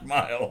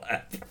blackmail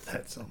app.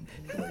 That's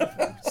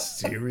unbelievable.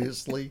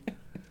 Seriously?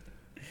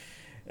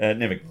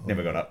 Never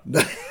got up.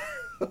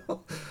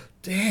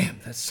 Damn,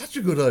 that's such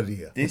a good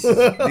idea. This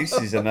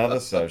is another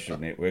social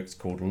network. It's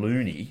called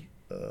Looney.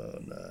 Oh,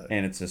 no.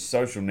 And it's a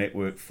social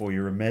network for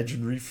your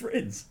imaginary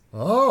friends.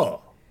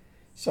 Oh.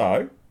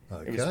 So,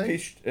 it was Okay.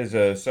 pitched as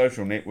a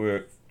social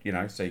network,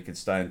 so you could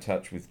stay in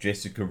touch with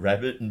Jessica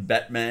Rabbit and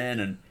Batman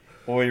and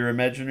all your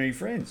imaginary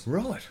friends.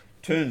 Right.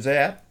 Turns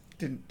out,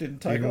 didn't take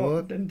Didn't off.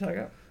 work. Didn't take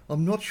up.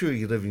 I'm not sure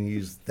you could even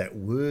use that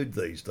word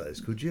these days,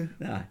 could you?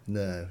 No.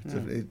 No.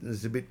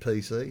 It's a bit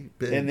PC.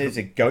 Then there's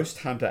a ghost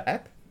hunter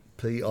app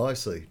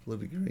PIC.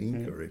 Politically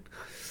incorrect.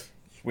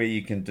 where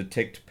you can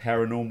detect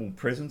paranormal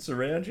presence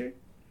around you.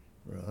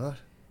 Right.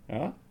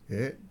 Huh?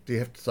 Yeah. Do you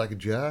have to take a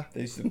jar?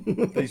 These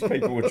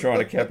people were trying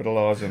to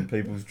capitalise on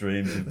people's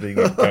dreams of being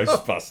a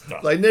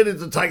ghostbuster. They needed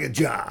to take a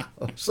jar.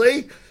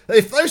 See?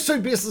 If those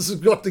two businesses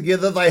got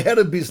together, they had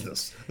a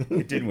business.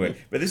 It didn't work.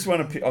 But this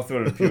one, I thought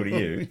it'd appeal to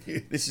you.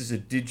 This is a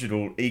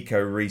digital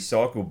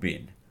eco-recycle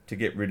bin to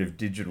get rid of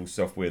digital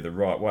software the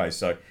right way.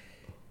 So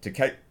to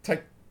keep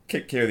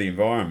care of the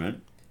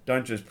environment,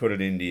 don't just put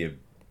it into your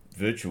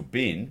virtual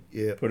bin.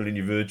 Yeah. Put it in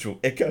your virtual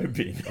eco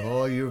bin.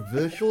 Oh, your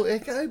virtual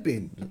echo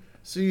bin.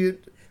 So you're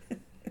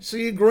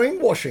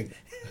greenwashing.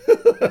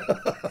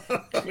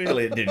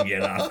 Clearly it didn't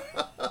get up.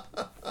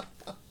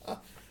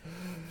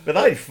 But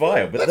they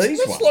failed. But these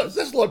ones...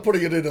 That's like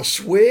putting it in a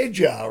swear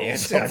jar or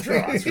That's something.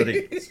 right, it's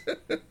ridiculous.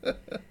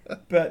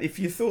 But if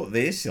you thought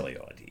they're silly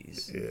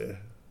ideas, Yeah.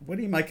 what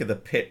do you make of the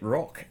pet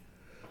rock?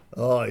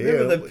 Oh, yeah.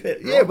 Remember the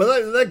pet Yeah, rock?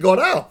 but they got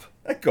up.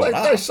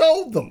 They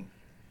sold them.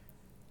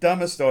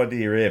 Dumbest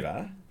idea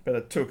ever, but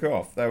it took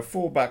off. They were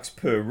 $4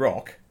 per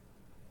rock.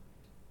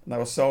 And they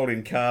were sold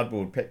in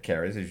cardboard pet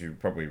carriers, as you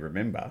probably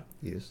remember.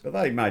 Yes. But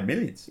they made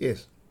millions.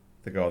 Yes.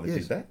 The guy that Yes.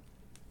 did that.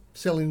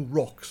 Selling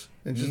rocks.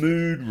 And just,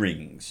 Mood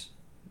rings.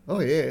 oh,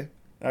 yeah.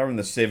 They were in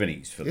the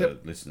 70s for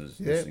Yep. the listeners,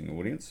 Yep. listening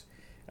audience.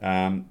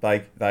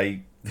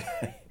 They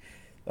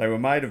were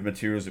made of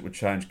materials that would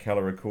change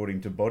colour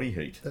according to body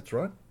heat. That's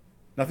right.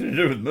 Nothing to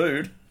do with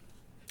mood,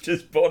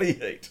 just body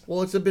heat.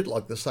 Well, it's a bit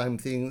like the same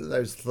thing,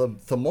 those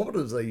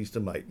thermometers they used to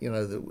make,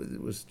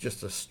 it was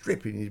just a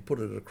strip and you put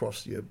it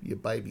across your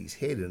baby's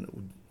head and it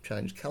would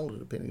change colour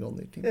depending on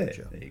their Yeah,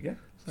 temperature. there you go.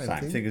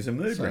 Same thing as a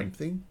mood Same ring.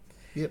 thing.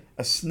 Yep.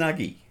 A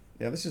Snuggie.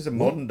 Now, this is a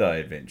modern day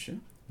adventure.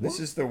 This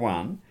is the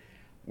one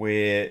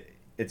where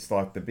it's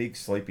like the big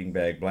sleeping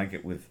bag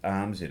blanket with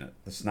arms in it.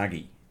 The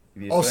Snuggie.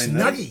 Have you Oh, seen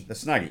Snuggie.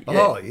 those? The Snuggie.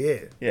 Yeah. Oh, yeah.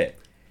 Yeah.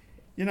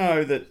 You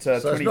know that So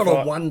it's not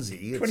a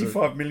onesie. It's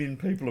 25 million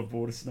people have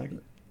bought a Snuggie.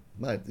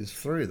 Mate, there's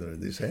 3 of them in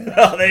this house.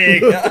 Oh, there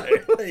you go.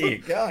 There you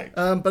go.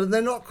 But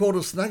they're not called a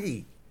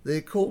Snuggie.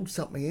 They're called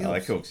something else. Oh,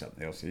 they called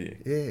something else here.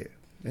 Yeah.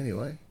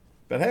 Anyway,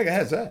 But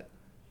how's that?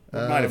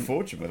 We've made a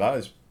fortune with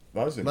those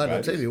mate, I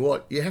invaders. tell you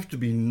what, you have to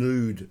be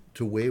nude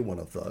to wear one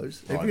of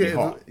those. Oh, Have it'd you be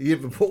ever, hot. you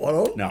ever put one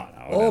on? No,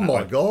 I Oh don't know.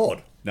 my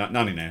God! No,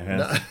 none in our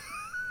house.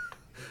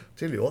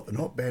 Tell you what, they're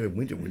not bad in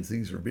winter when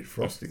things are a bit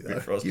frosty though.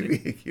 frosty.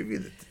 Give me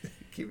the tip.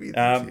 Do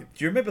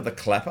you remember the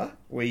clapper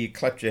where you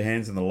clapped your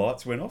hands and the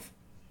lights went off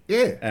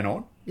Yeah, and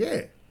on?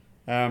 yeah.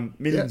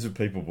 Millions of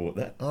people bought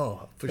that.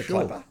 Oh, for The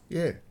sure. clapper?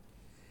 Yeah.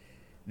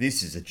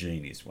 This is a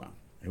genius one.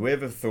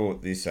 Whoever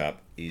thought this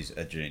up is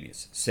a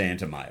genius.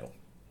 Santa Mail.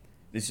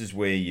 This is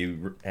where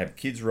you have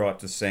kids write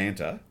to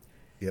Santa.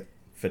 Yep.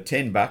 For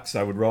 $10,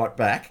 they would write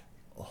back,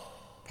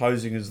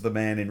 posing as the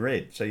man in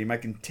red. So you're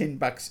making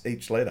 $10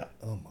 each letter.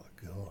 Oh my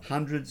God.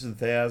 Hundreds and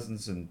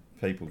thousands of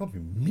people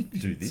Probably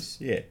millions. do this.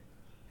 Yeah.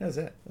 How's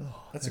that?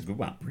 Oh, that's a good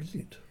one.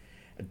 Brilliant.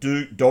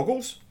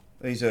 Doggles.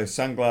 These are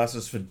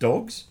sunglasses for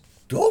dogs.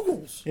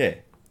 Doggles. Yeah.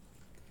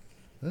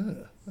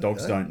 Ah,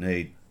 Dogs okay. don't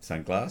need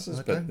sunglasses,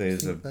 I but don't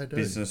there's a think they do.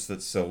 business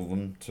that sell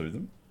them to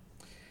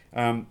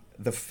them.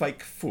 The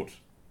fake foot.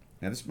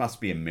 Now, this must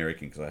be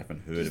American because I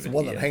haven't heard It's of the it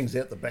one yet. that hangs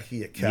out the back of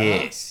your car.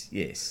 Yes.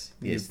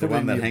 You The put it one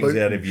in that your hangs boot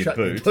out and of your shut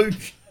boot.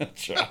 boot.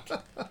 That's right.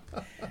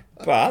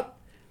 But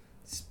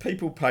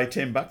people pay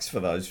 $10 for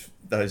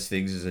those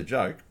things as a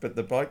joke, but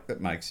the bloke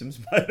that makes them's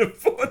made a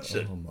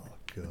fortune. Oh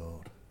my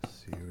God.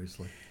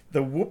 Seriously.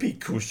 The whoopee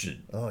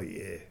cushion. Oh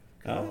yeah.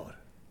 God.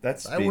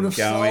 That's They been would have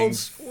going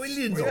sold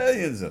millions of them.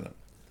 millions of them.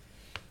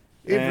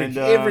 And,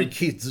 Every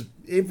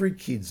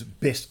kid's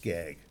best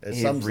gag. At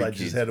some Every stage has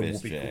kid's had a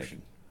best whoopee gag.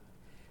 cushion.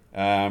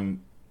 And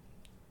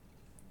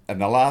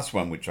the last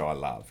one, which I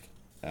loved,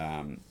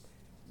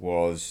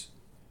 was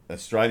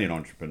Australian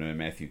entrepreneur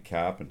Matthew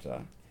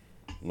Carpenter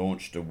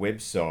launched a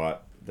website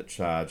that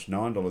charged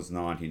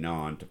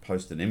 $9.99 to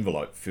post an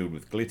envelope filled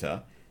with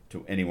glitter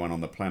to anyone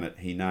on the planet.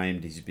 He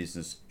named his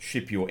business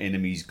Ship Your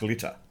Enemies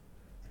Glitter.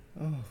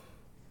 Oh.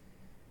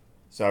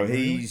 So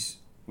he's,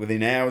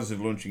 within hours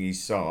of launching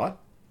his site,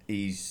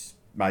 he's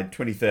made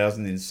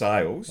 20,000 in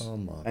sales, Oh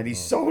my and he's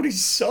God. sold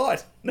his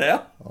site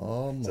now.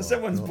 Oh my So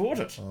someone's God. bought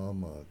it. Oh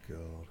my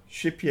God.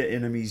 Ship Your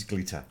Enemies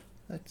Glitter.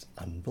 That's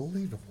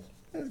unbelievable.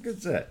 How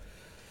good's that?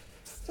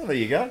 So there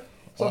you go.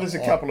 So there's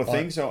a couple of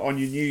things on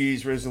your New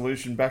Year's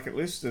resolution bucket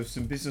list of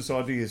some business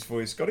ideas for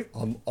you, Scotty.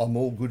 I'm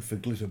all good for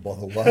glitter, by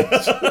the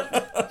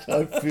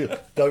way.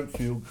 don't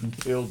feel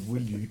compelled,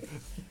 will you?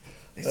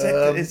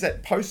 Is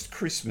that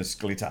post-Christmas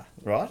glitter,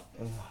 right?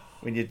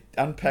 When you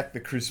unpack the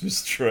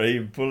Christmas tree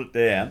and pull it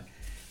down,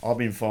 I've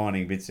been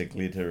finding bits of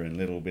glitter and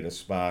little bit of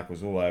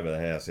sparkles all over the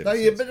house. No,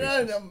 yeah,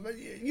 but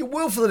you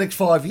will for the next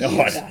 5 years.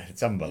 Oh, I know,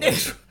 it's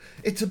unbelievable.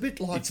 It's a bit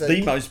like It's that.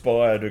 the most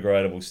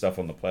biodegradable stuff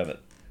on the planet,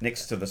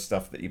 next to the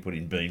stuff that you put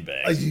in bean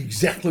bags.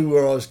 Exactly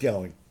where I was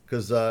going,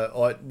 because a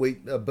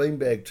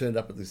beanbag turned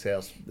up at this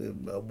house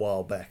a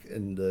while back,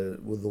 and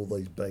with all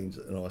these beans,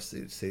 and I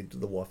said to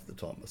the wife at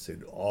the time, I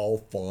said,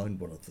 "I'll find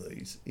one of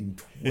these in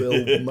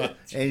 12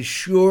 months," and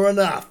sure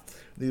enough,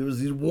 there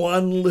was this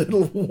one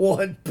little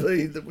white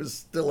bean that was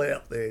still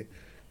out there.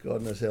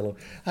 God knows how long.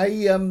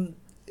 Hey,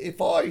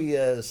 if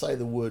I say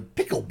the word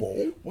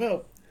pickleball,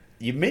 Well,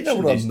 you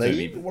mentioned what I this to me.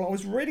 mean? But, well, I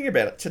was reading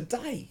about it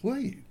today. were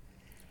you?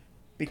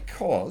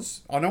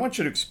 Because, and I want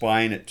you to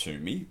explain it to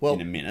me Well,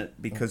 in a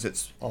minute, because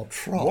it's I'll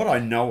try. what I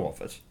know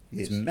of it.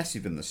 Yes. It's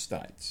massive in the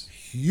States.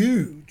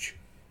 Huge.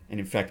 And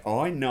in fact,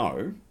 I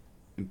know,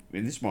 and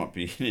this might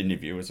be an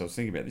interview as I was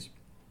thinking about this,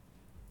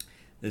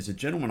 there's a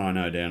gentleman I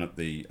know down at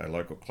a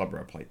local club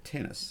where I play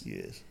tennis.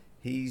 Yes.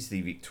 He's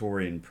the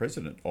Victorian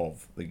president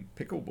of the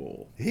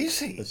Pickleball Is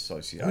he?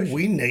 Association. Oh,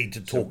 we need to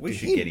So talk we to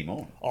should him. get him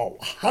on. Oh,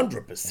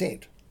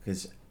 100%.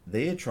 Because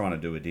they're trying to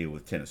do a deal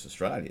with Tennis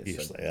Australia.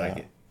 Yes, so they they are.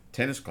 get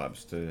tennis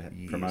clubs to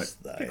promote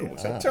they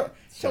pickleball. are. So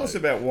tell us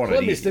about what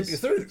Let it me is. step you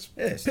through this.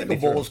 Yeah, step me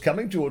Pickleball through. is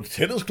coming to a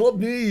tennis club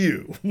near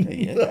you. There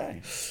you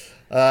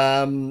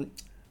go.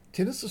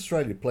 Tennis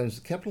Australia plans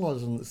to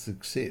capitalise on the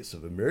success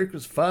of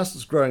America's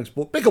fastest growing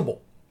sport, pickleball,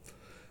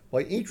 by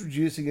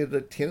introducing it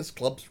at tennis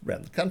clubs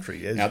around the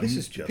country. As Now, this you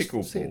is just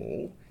pickleball.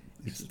 said.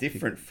 It's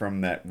different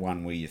from that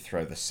one where you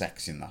throw the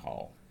sacks in the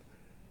hole.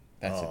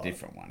 That's a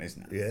different one,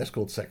 isn't it? Yeah, it's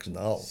called Sacks and the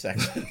Hole.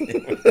 Sacks.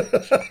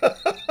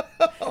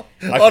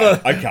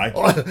 don't- okay.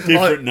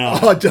 Different now.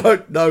 I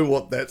don't know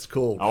what that's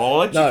called. I'll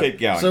let you keep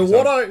going, So 'cause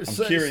what I'm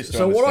so, curious to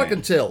so what I understand.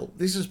 can tell,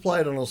 this is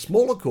played on a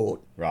smaller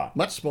court, Right.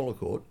 much smaller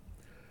court,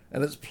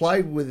 and it's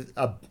played with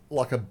a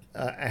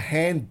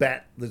hand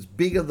bat that's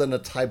bigger than a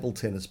table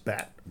tennis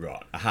bat.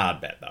 Right. A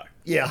hard bat, though.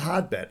 Yeah, a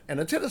hard bat and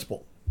a tennis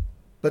ball,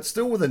 but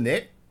still with a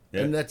net,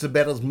 Yeah. and that's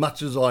about as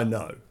much as I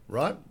know.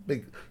 Right?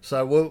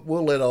 So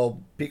we'll let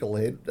old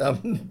Picklehead,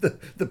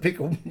 the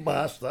pickle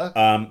master.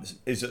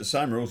 Is it the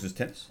same rules as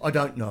tennis? I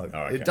don't know. Oh,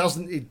 okay. It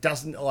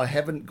doesn't. I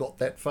haven't got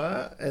that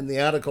far, and the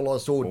article I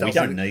saw we doesn't.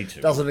 don't need to.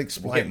 Doesn't We'll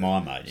explain. get it.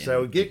 my mate in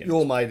So and get pick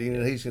your it. mate in,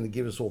 and he's going to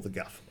give us all the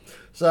guff.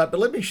 So, but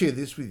let me share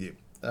this with you.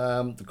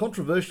 The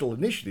controversial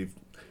initiative,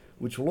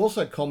 which will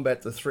also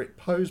combat the threat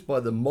posed by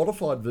the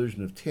modified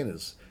version of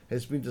tennis,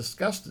 has been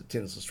discussed at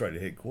Tennis Australia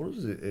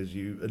headquarters, as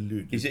you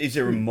alluded. Is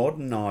there a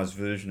modernised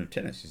version of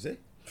tennis? Is there?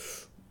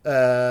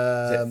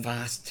 that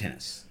fast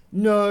tennis?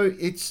 No,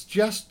 it's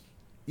just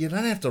you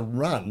don't have to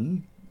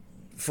run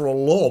for a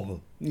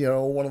lob. You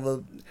know, one of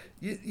the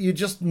you're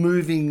just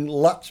moving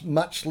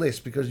much less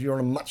because you're on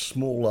a much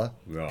smaller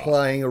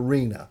playing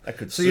arena.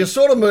 So you're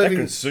sort of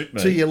moving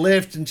to your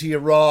left and to your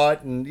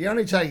right, and you're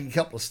only taking a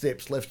couple of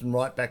steps left and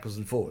right, backwards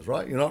and forwards.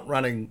 Right? You're not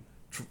running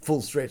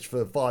full stretch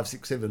for 5,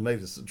 6, 7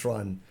 metres to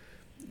try and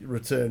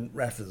return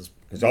Rafa's.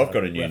 Because I've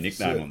got a new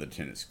nickname on the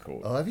tennis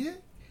court. Oh, have you?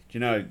 Do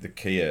you know the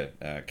Kia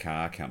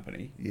car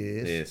company?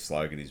 Yes. Their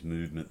slogan is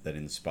 "Movement that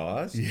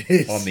inspires."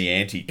 Yes. I'm the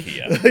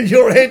anti-Kia.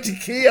 You're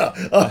anti-Kia.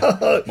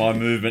 My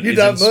movement is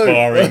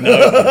inspiring.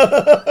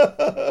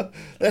 No.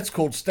 That's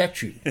called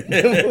statue.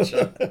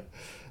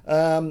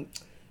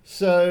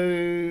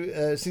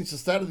 So, since the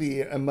start of the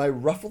year, and may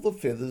ruffle the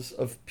feathers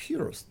of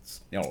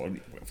purists. Oh,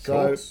 of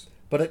course.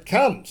 But it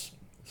comes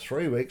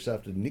 3 weeks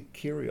after Nick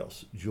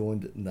Kyrgios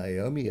joined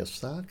Naomi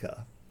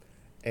Osaka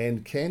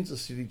and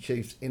Kansas City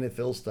Chiefs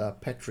NFL star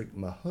Patrick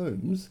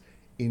Mahomes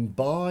in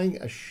buying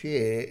a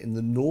share in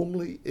the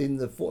newly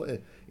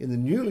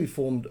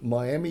formed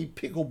Miami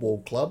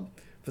Pickleball Club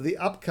for the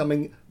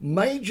upcoming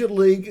Major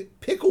League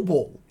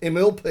Pickleball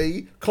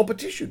 (MLP)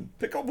 competition.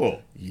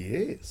 Pickleball.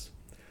 Yes.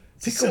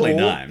 It's a silly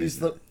name, is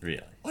the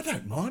really. I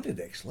don't mind it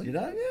actually. You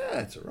don't? Yeah,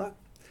 it's all right.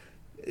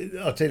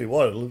 I'll tell you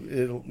what.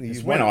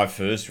 When I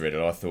first read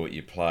it, I thought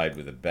you played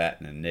with a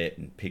bat and a net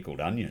and pickled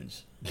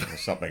onions or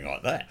something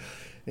like that.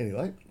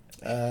 Anyway,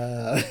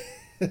 no.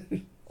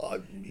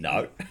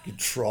 You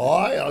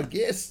try, I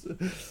guess.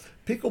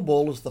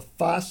 Pickleball is the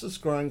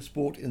fastest growing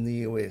sport in the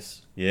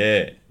US.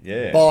 Yeah.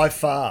 By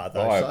far, they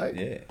say.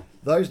 Yeah.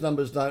 Those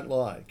numbers don't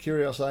lie.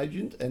 Kyrgios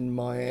agent and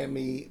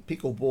Miami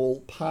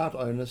Pickleball part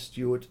owner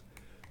Stuart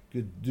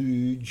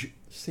Gadouge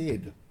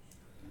said.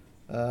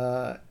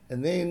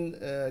 And then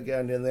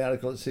going down the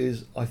article, it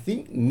says, I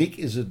think Nick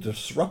is a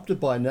disruptor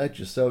by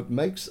nature, so it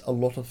makes a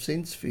lot of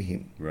sense for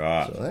him.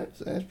 Right. So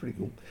that's pretty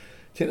cool.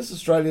 Tennis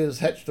Australia has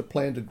hatched a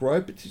plan to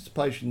grow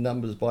participation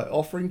numbers by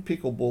offering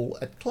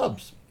pickleball at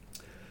clubs.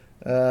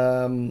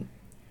 The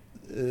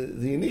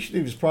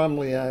initiative is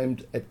primarily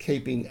aimed at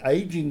keeping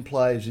ageing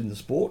players in the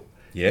sport,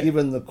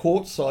 given the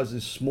court size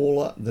is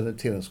smaller than a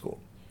tennis court.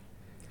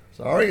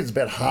 So I reckon it's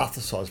about half the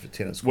size of a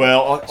tennis court.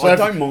 Well, I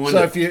don't mind.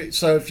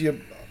 So if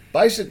you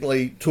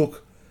basically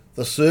took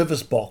the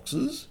service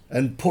boxes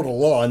and put a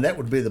line, that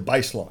would be the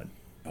baseline.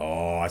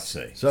 Oh, I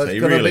see. So it's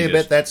going to be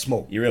about that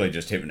small. You're really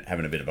just having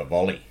a bit of a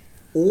volley.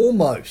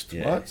 Almost,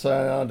 right?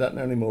 So I don't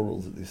know any more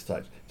rules at this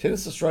stage.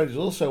 Tennis Australia is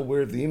also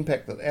aware of the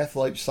impact that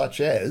athletes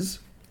such as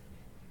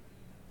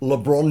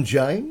LeBron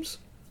James,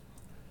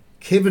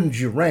 Kevin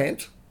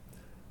Durant,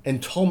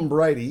 and Tom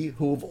Brady,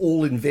 who have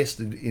all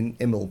invested in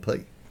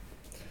MLP.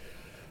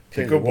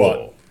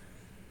 Pickleball.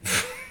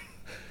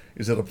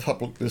 Is it a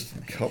public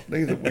listed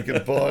company that we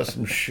can buy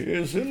some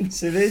shares in?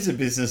 See, there's a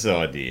business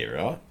idea,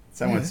 right?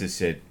 Someone just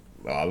said,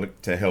 well,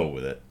 look, to hell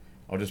with it.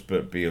 I'll just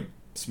be a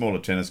smaller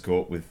tennis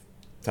court with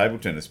table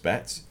tennis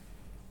bats,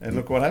 and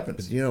look what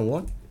happens. But you know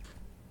what?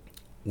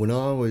 When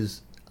I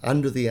was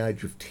under the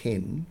age of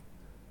 10,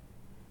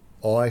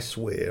 I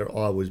swear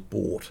I was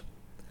bought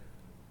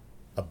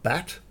a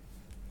bat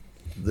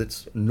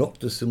that's not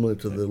dissimilar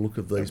to the look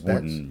of these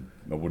bats.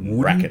 A wooden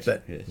racket.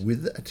 Bat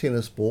with a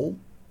tennis ball,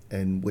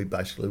 and we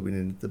basically went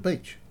in at the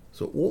beach.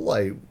 So all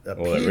they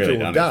appear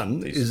to have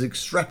done is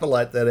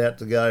extrapolate that out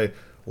to go,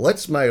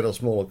 let's make it a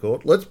smaller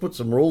court, let's put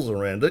some rules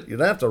around it, you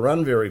don't have to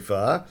run very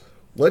far,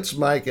 let's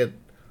make it,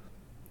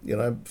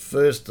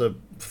 first to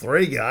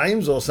 3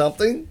 games or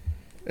something,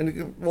 and it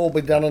can all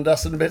be done and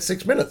dusted in about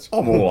 6 minutes.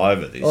 I'm all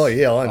over this. Oh,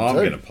 yeah, I'm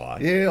going to play.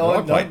 Yeah,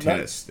 I play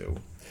tennis still.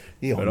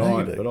 Yeah, but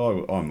I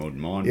wouldn't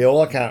mind. Yeah,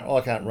 well, I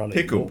can't run it.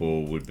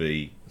 Pickleball would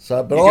be.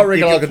 So, but I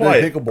reckon I could do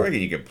pickleball. I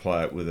reckon you could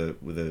play it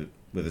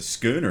with a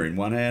schooner in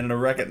one hand and a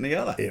racket in the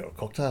other. Yeah, a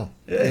cocktail.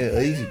 Yeah,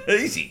 easy.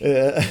 Easy.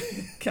 Yeah.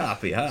 Can't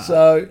be hard.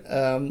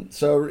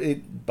 So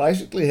it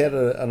basically had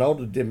an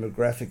older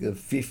demographic of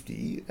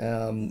 50,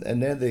 and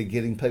now they're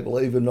getting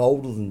people even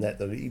older than that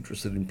are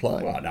interested in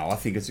playing. Well, no, I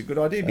think it's a good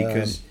idea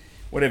because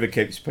whatever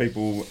keeps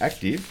people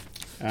active,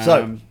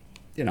 and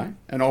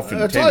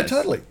often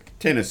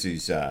tennis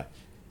is.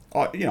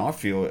 I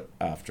feel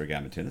after a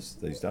game of tennis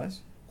these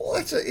days. Well,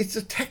 it's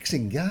a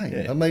taxing game.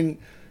 Yeah. I mean,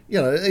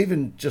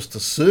 even just to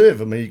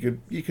serve. I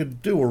mean, you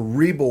could do a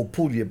rib or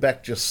pull your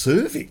back just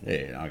serving.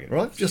 Yeah, I get it.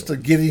 Right, just to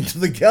get into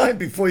the game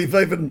before you've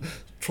even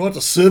tried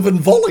to serve and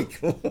volley.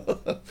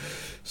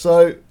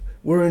 So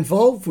we're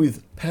involved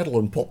with paddle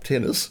and pop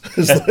tennis.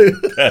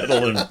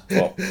 Paddle and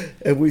pop,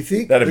 and we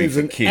think there's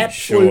an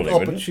absolute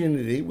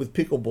opportunity with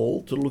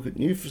pickleball to look at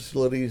new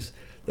facilities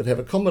that have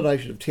a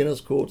combination of tennis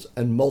courts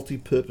and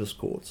multi-purpose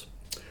courts.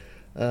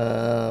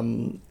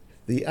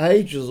 The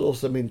Age has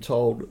also been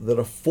told that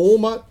a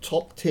former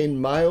top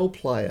 10 male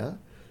player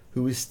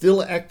who is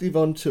still active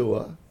on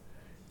tour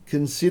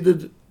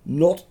considered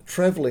not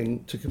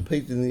travelling to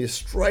compete in the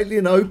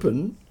Australian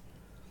Open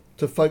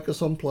to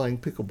focus on playing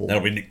pickleball.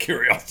 That'll be Nick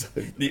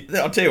Kyrgios.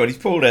 I'll tell you what, he's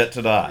pulled out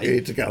today.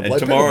 Yeah, to go and play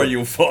tomorrow pickleball.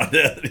 you'll find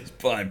out that he's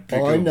playing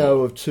pickleball. I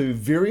know of two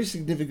very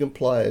significant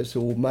players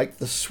who will make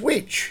the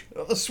switch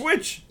Oh, the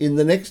switch. in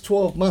the next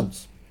 12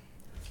 months.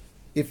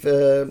 If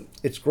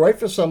it's great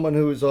for someone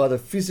who is either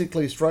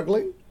physically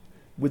struggling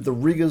with the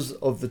rigours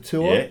of the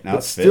tour, Yeah, no, but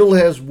it's still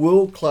has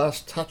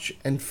world-class touch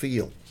and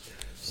feel.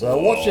 So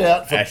watch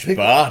out for Ash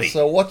Barty.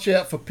 So watch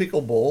out for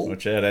pickleball.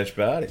 Watch out, Ash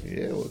Barty.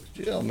 Yeah, well,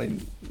 yeah, I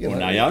mean, you Or know,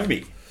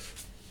 Naomi.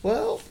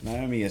 well,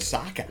 Naomi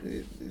Osaka.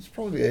 it's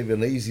probably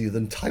even easier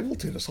than table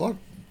tennis. I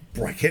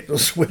break out in a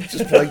sweat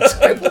just playing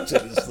table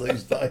tennis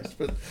these days.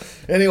 But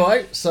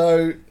anyway,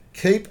 so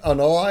keep an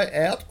eye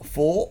out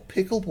for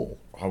pickleball.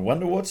 I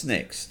wonder what's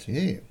next.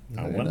 Yeah,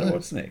 I who wonder knows?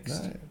 what's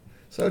next. No.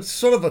 So it's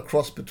sort of a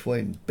cross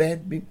between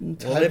badminton,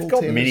 Well, table they've got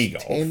tennis, mini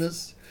golf.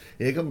 tennis.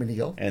 Yeah, got mini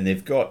golf. And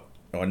they've got,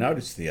 I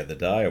noticed the other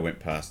day, I went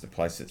past a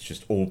place that's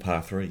just all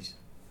par threes.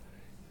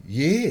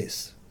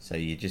 Yes. So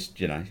you just,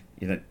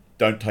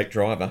 don't take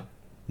driver.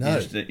 No.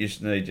 You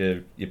just need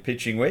your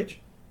pitching wedge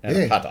and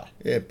Yeah. a putter,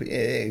 Yeah,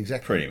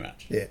 exactly. pretty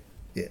much.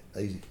 Yeah,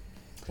 easy.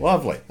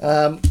 Lovely.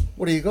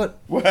 What do you got?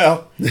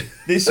 Well,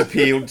 this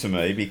appealed to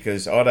me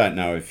because I don't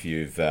know if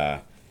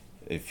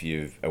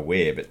you're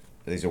aware, but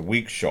there's a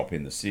wig shop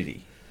in the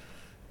city,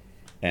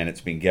 and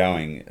it's been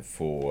going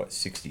for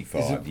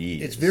 65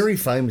 years. It's very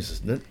famous,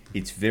 isn't it?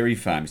 It's very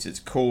famous. It's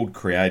called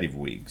Creative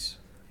Wigs,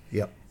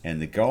 Yep.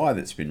 and the guy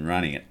that's been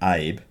running it,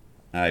 Abe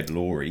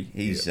Laurie,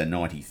 he's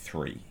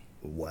 93.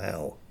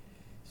 Wow.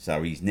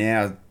 So he's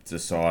now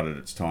decided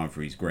it's time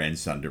for his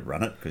grandson to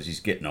run it because he's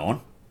getting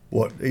on.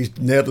 What? He's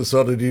now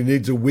decided he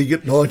needs a wig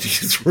at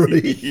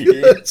 93. Yeah.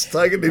 It's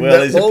taken him Well, that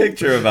there's long. a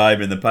picture of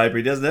Abe in the paper.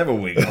 He doesn't have a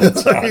wig on,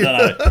 so I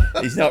don't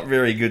know. He's not a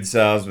very good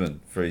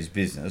salesman for his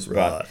business, Right.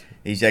 but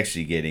he's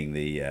actually getting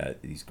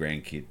his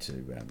grandkid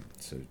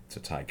to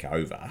take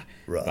over.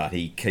 Right. But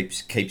he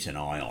keeps an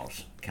eye on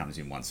it. Comes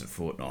in once a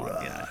fortnight,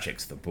 Right.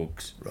 checks the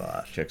books,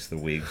 Right. checks the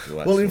wigs, all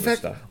that Well, sort in of fact,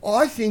 stuff.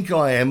 I think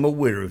I am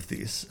aware of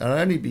this, and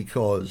only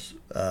because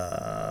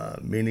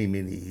many,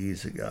 many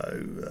years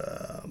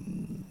ago,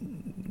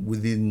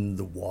 within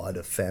the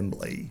wider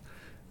family,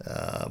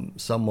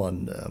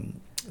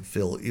 someone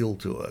fell ill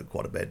to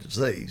quite a bad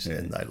disease,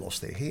 and they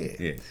lost their hair.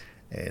 Yes.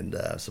 And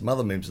some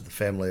other members of the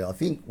family, I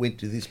think, went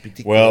to this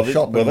particular Well,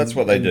 shop. that's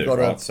what they do, got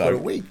right? got So, a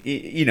wig.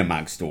 in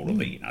amongst all of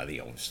the, the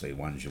obviously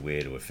ones you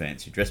wear to a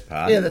fancy dress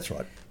party. Yeah, that's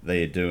right.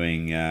 They're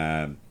doing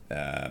hair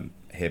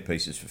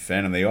pieces for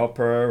Phantom of the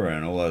Opera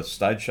and all those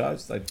stage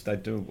shows. They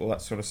do all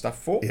that sort of stuff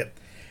for.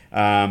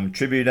 Yep.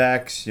 Tribute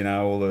acts,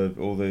 all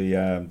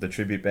the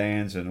tribute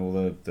bands and all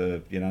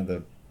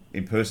the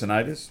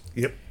impersonators.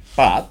 Yep.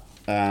 But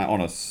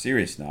on a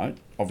serious note,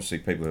 obviously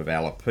people who have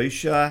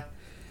alopecia.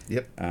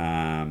 Yep.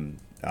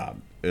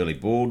 Early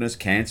baldness,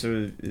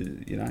 cancer,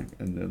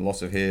 and the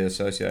loss of hair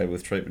associated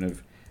with treatment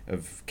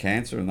of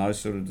cancer and those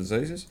sort of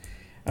diseases.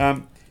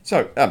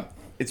 So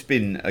it's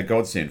been a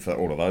godsend for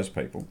all of those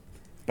people.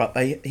 But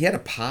he had a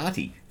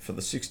party for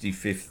the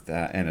 65th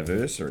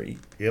anniversary.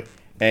 Yep.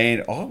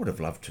 And I would have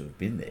loved to have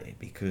been there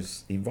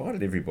because he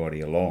invited everybody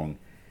along,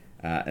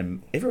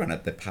 and everyone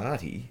at the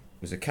party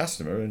was a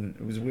customer and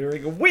was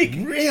wearing a wig.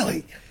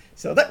 Really?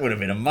 So that would have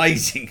been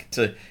amazing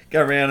to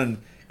go around and...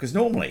 Because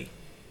normally,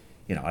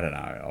 I don't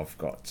know, I've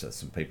got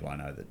some people I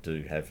know that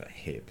do have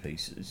hair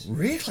pieces.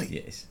 Really?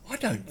 Yes. I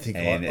don't think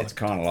And it's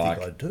kind of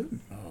like... I do.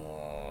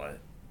 Oh,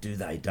 do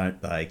they, don't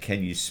they?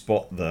 Can you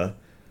spot the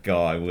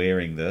guy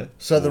wearing the...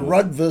 So the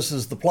rug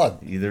versus the plug.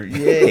 Either,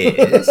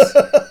 yes.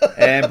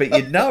 But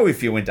you'd know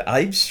if you went to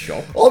Abe's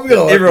shop, I'm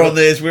gonna everyone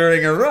there's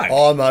wearing a rug.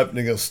 I'm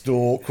opening a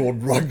store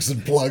called Rugs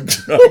and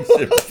Plugs. Rugs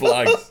and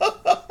plugs.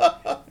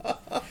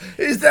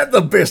 Is that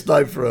the best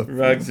name for a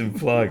Rugs and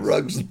plugs.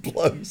 Rugs and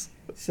Plugs?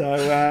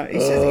 So he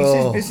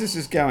says business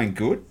is going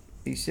good.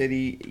 He said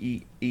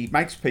he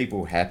makes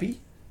people happy,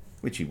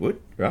 which he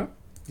would, right?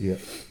 Yeah.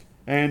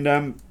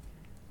 And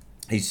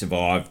he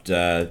survived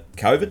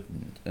COVID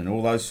and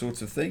all those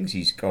sorts of things.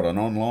 He's got an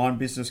online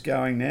business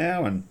going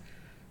now, and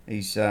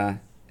he's.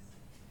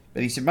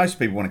 But he said most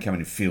people want to come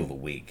in and feel the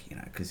wig,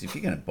 because if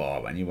you're going to buy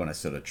one, you want to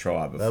sort of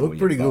try before look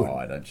pretty you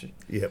buy, good. don't you?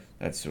 Yep.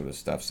 That sort of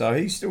stuff. So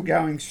he's still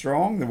going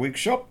strong. The wig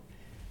shop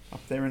up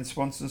there in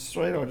Swanston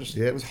Street. I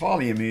was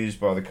highly amused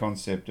by the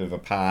concept of a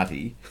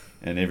party,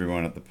 and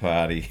everyone at the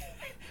party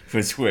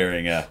was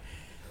wearing a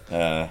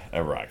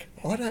rug.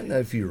 I don't know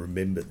if you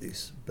remember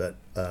this, but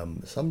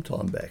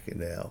sometime back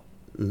in our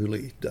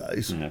early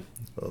days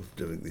of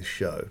doing this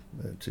show,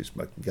 Two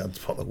Smoking Guns,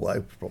 by the way,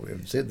 we probably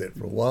haven't said that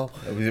for a while.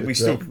 We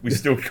still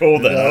call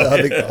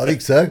that. I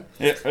think so.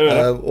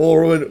 Yeah,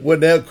 or we're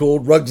now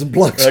called Rugs and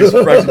Plugs. Rugs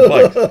and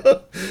plugs.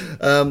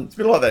 It's a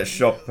bit like that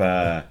shop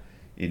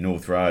in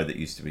North Road that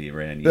used to be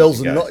around Bells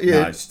years and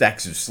ago. No,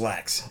 Stacks of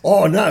Slacks.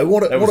 Oh no!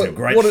 That was a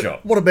great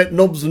shop. What about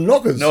Knobs and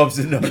Knockers? Knobs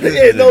and Knockers.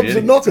 Yeah, Knobs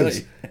and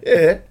Knockers.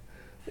 Yeah.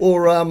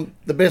 Or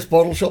the best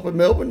bottle shop in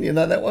Melbourne, you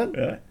know that one?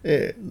 Yeah.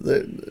 Yeah,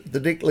 the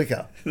Dick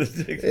Liquor.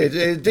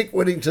 The Dick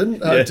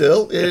Whittington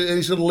Hotel. Yeah,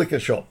 he's got a liquor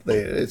shop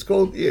there. It's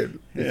called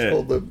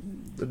called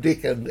the the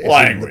dick and S in the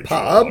Language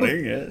pub.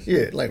 warning, yes.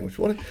 Yeah, language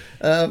warning.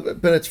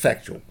 But it's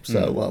factual.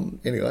 So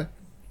anyway,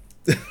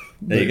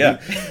 There you go.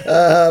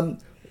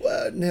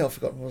 now I've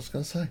forgotten what I was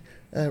going to say.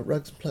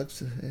 Rugs and plugs.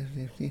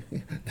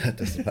 That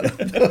doesn't matter.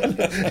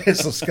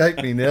 It's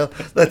escaped me now.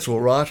 That's all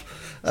right.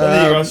 So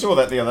there you go. I saw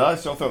that the other day,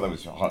 so I thought that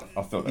was hot.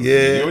 I thought that was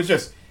Yeah. it was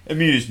just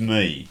amused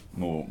me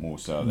more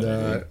so than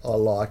anything. No, I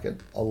like it.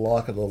 I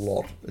like it a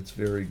lot. It's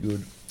very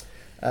good.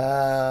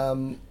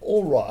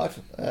 All right.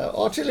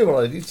 I'll tell you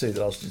what I did see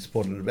that I was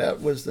disappointed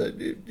about was that,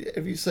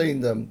 have you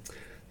seen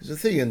there's a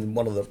thing in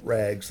one of the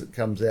rags that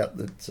comes out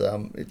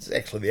that it's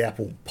actually the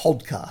Apple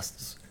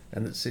podcasts,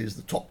 and it says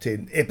the top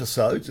 10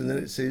 episodes, and then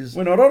it says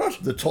We're not on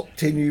it. the top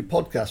 10 new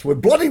podcasts. We're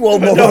bloody well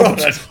not on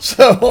it.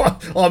 So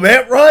I'm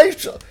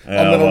outraged.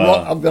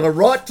 I'm going to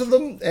write to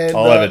them, and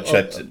I'll have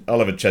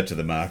a chat to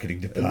the marketing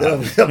then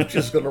department. I'm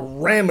just going to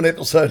ram an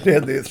episode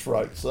down their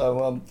throat.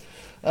 So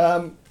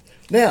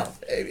now,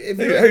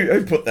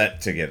 Who put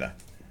that together?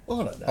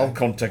 I don't know. I'll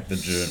contact the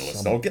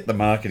journalist. I'll get the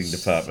marketing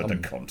department to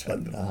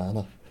contact them.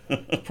 Banana.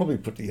 Probably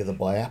put together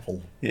by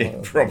Apple. Yeah, I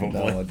have probably.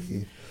 No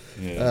idea.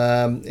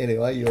 Yeah.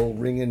 Anyway, you'll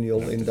ring and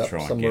you'll end up try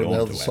and somewhere get on the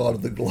onto other side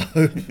of the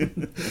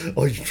globe.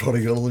 Oh, you're trying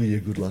to get on there.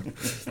 Good luck.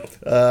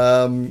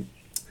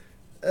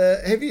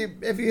 Have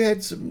you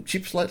had some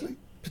chips lately?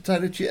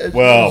 Potato chips?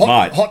 Well,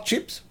 mate. Hot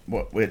chips?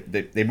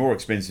 They're more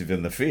expensive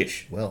than the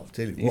fish. Well, I'll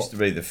tell you It used what. to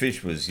be the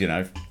fish was,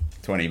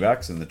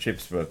 $20 and the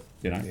chips were,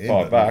 Yeah,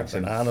 $5.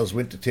 And bananas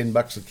went to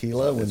 $10 a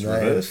kilo when It's they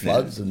had reversed now.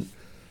 floods, and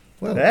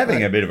well, they're having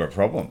hey, a bit of a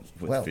problem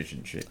with Well, fish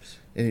and chips.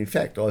 And in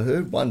fact, I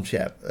heard one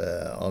chap,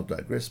 I'll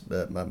digress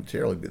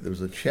momentarily, but there was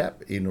a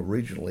chap in a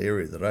regional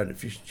area that owned a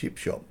fish and chip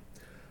shop.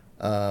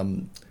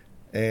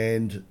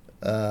 And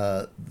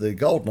the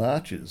Golden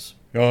Arches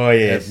Oh,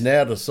 yes. have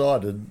now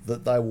decided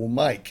that they will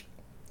make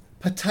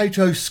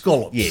potato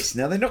scallops. Yes,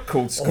 now they're not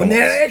called Oh,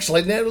 scallops.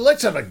 now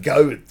let's have a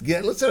go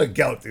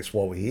at this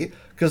while we're here,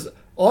 because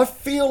I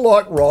feel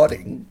like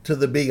writing to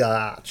the big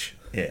arch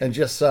and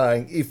just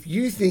saying, if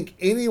you think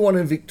anyone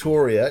in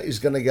Victoria is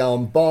going to go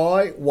and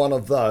buy one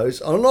of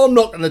those, and I'm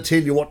not going to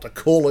tell you what to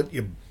call it,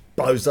 you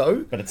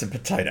bozo. But it's a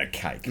potato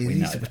cake. It We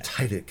know is a that.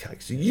 potato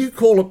cake. So you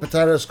call it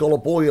potato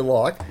scallop all you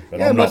like. But You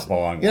know I'm how not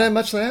buying You know how one.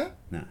 much they are?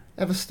 No.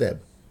 Have a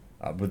stab.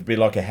 Would it be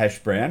like a hash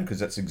brown? Because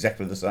that's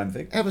exactly the same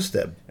thing. Have a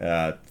stab.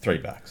 $3.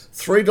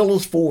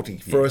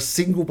 $3.40 for a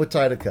single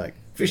potato cake.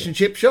 Fish and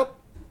chip shop,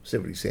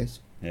 70 cents.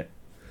 Yeah.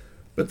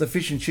 But the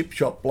fish and chip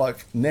shop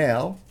bloke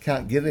now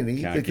can't get any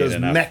Can't because get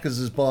enough. Macca's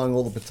is buying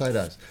all the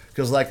potatoes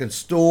because they can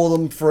store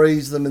them,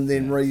 freeze them, and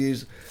then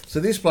reuse. So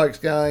this bloke's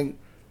going.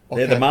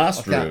 They're the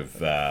master can't-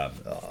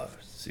 of.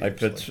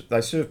 Seriously.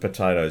 They serve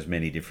potatoes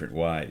many different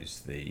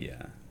ways. The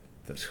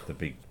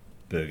big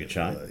burger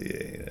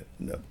chain.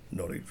 No,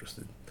 not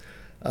interested.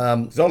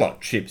 Because I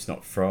like chips,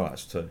 not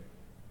fries too.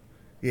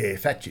 Yeah,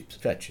 fat chips.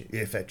 Fat chips.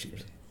 Yeah, fat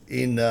chips.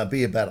 In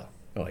beer batter.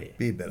 Oh yeah.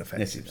 Beer batter fat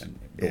Yes, chips.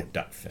 or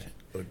duck fat.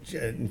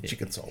 And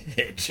chicken salt.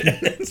 Yeah.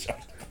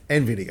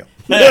 And vinegar.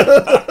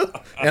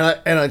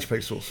 and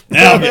HP sauce.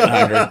 Now I'm getting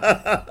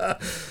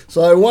hungry.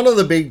 So one of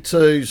the big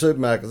two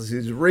supermarkets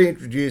is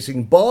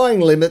reintroducing buying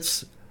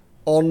limits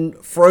on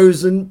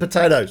frozen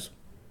potatoes.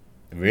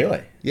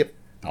 Really? Yep.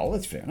 Oh,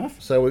 that's fair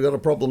enough. So we've got a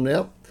problem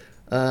now.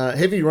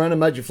 Heavy rain and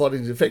major flooding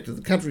has affected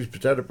the country's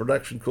potato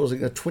production,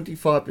 causing a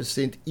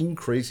 25%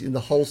 increase in the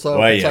wholesale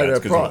Well, yeah, potato it's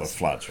because of all the price.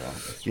 floods, right?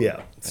 That's right.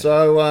 Yeah.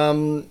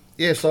 So,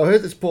 so I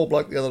heard this poor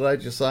bloke the other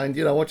day just saying,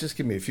 you know what, just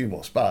give me a few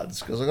more spuds,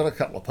 because I've got a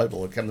couple of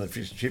people that come to the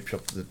fish and chip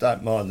shop that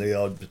don't mind the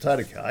odd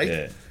potato cake.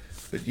 Yeah.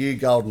 But you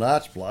Golden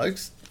Arch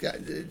blokes,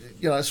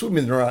 swim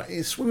in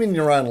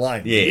your own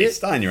lane. Yeah,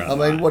 stay in your own I mean,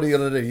 lane. what are you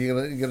going to do?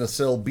 You're going to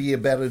sell beer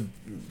battered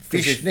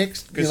fish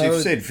next? Because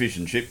if said fish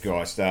and chip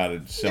guy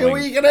started Yeah, selling,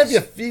 well, you can have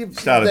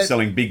your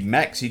selling Big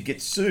Macs, he'd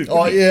get sued.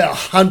 Oh wouldn't he? yeah,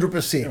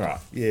 100%. Right.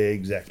 Yeah,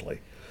 exactly.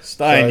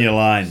 Stay in your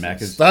lane,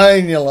 Maccas. Stay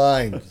in your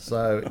lane.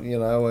 So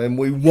and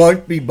we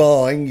won't be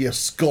buying your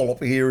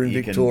scallop here in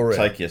You Victoria.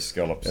 can take your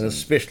scallops. And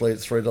especially at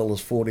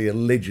 $3.40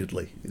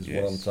 allegedly is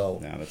what I'm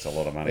told. No, that's a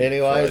lot of money.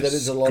 Anyway, for that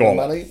is a lot scallop.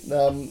 of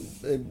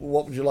money.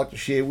 What would you like to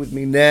share with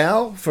me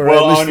now for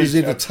Well, our listeners'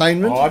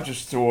 entertainment? I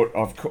just thought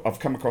I've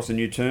come across a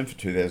new term for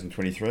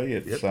 2023.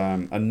 It's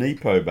a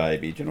Nepo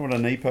baby. Do you know what a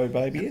Nepo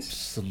baby is?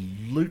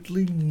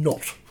 Absolutely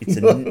not.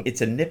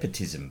 It's a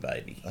nepotism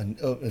baby. A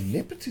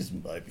nepotism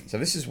baby. So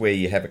this is where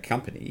you have a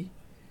company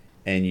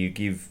and you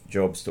give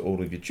jobs to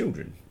all of your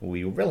children or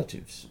your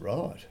relatives.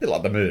 Right. A bit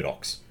like the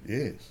Murdochs.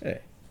 Yes. Yeah.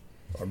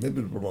 I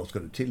remembered what I was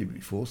going to tell you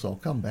before, so I'll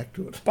come back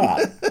to it.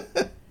 But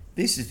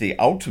this is the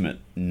ultimate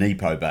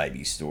Nepo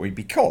baby story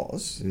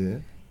because Yeah.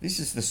 this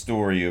is the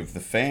story of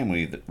the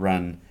family that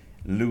run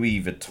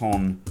Louis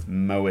Vuitton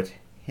Moet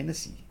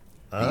Hennessy,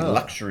 the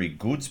luxury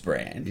goods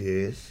brand.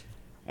 Yes.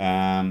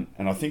 And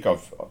I think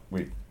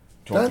we've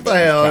talked Don't about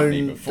they this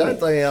company own? before. Don't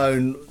they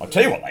own I'll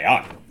tell you what they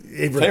own.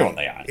 everything? Tell you what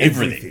they own.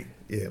 Everything.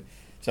 Yeah.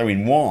 So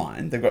in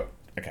wine, they've got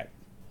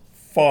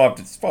five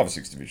or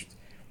six divisions.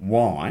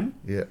 Wine,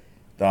 Yeah.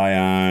 they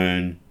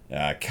own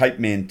Cape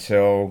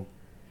Mentel,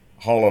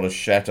 a whole lot of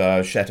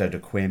Chateau de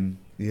Quem,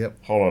 Yep.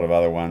 A whole lot of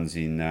other ones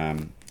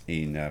in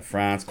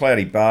France.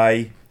 Cloudy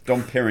Bay,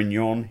 Dom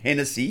Perignon,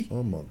 Hennessy,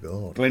 Oh my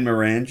God.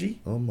 Glenmorangie,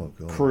 Oh my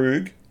God.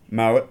 Krug,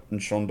 Moet and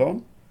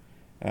Chandon,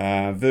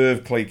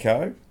 Veuve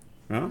Clicquot.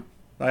 Right?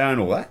 They own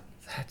all that.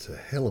 That's a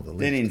hell of a list.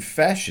 Then in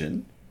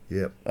fashion,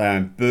 Yep. they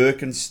own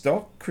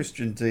Birkenstock,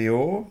 Christian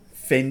Dior,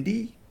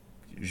 Fendi,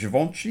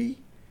 Givenchy,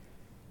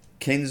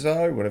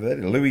 Kenzo, whatever that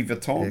is, Louis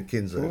Vuitton, Yeah,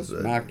 Kenzo's, of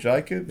course, Marc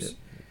Jacobs.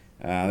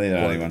 They're the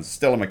only Right. ones.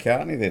 Stella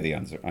McCartney, they're the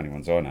only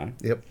ones I know.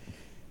 Yep.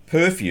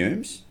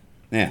 Perfumes,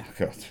 now,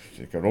 God,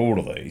 they've got all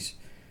of these.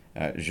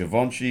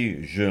 Givenchy,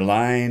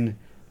 Guerlain,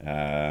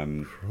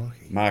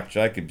 Crikey. Marc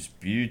Jacobs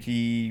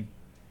Beauty,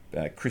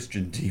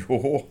 Christian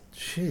Dior,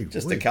 Gee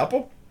just whiz. a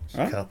couple. Just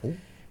Right? a couple.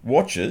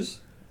 Watches,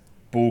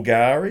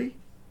 Bulgari,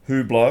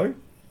 Hublot,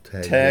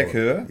 Tag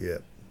Heuer,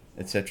 Yep.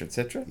 etc.,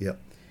 etc. Yep.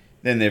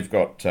 Then they've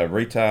got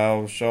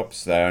retail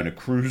shops. They own a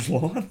cruise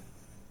line.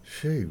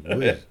 Gee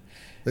whiz.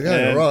 They're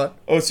going all right.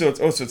 All sorts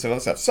of other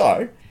stuff.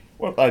 So,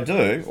 what they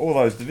do, all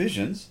those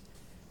divisions,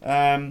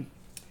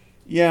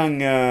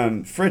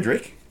 young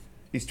Frederick,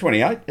 he's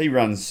 28. He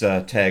runs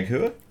Tag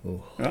Heuer.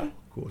 Oh, Right?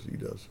 of course he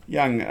does.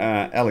 Young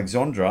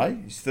Alexandre,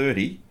 he's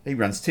 30. He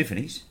runs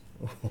Tiffany's.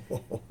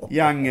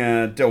 Young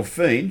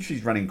Delphine,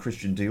 she's running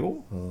Christian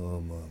Dior.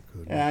 Oh my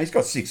goodness. He's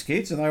got 6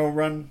 kids, and they all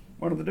run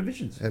one of the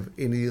divisions. Have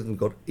any of them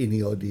got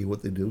any idea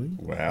what they're doing?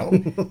 Well,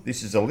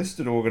 this is a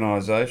listed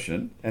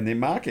organisation, and their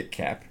market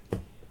cap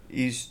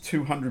is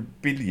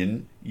 200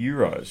 billion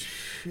euros.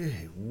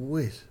 Gee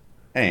whiz.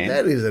 And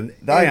That is an...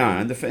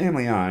 the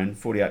family own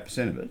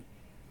 48% of it.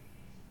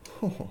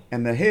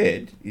 And the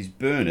head is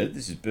Bernard,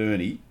 this is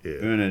Bernie, Yeah.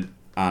 Bernard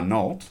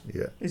Arnault.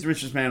 Yeah. He's the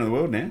richest man in the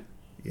world now.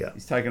 Yeah.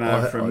 He's taken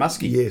over from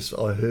Muskie. Yes,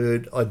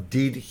 I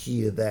did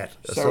hear that.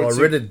 So So I it's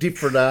read a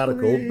different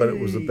article, but it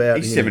was about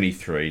He's him.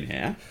 73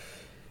 now,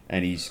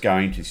 and he's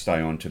going to stay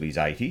on till he's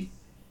 80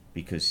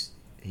 because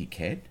he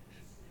can.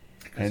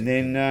 And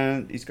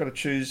then he's got to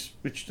choose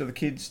which of the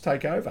kids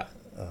take over.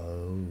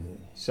 Oh.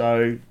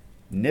 So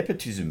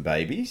nepotism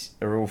babies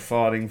are all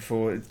fighting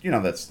for,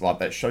 that's like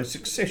that show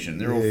Succession.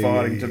 They're all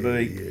fighting to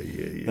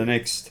be the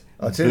next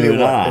I tell you what,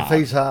 Bernard. if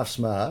he's half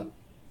smart,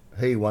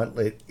 he won't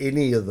let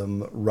any of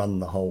them run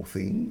the whole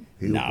thing.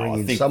 He'll No, bring I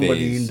in think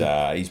somebody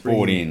in. he's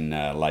brought in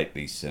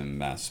lately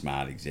some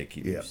smart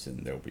executives, Yeah.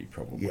 and they'll be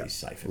probably Yeah.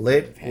 safer.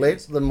 Let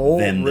them all.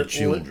 than the let-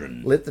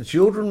 children. Let the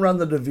children run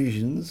the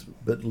divisions,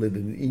 but let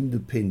an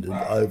independent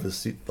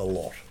oversit the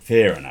lot.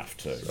 Fair enough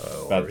too.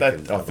 So but I reckon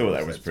I thought that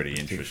otherwise was that's pretty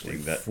potentially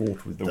interesting. That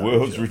fraught with the danger.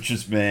 world's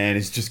richest man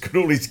has just got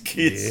all his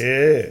kids.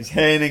 Yeah. He's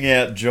handing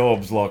out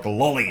jobs like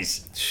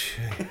lollies.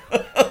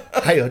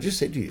 Hey, I just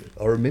said to you,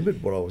 I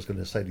remembered what I was going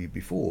to say to you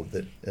before,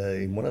 that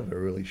in one of our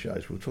early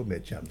shows we were talking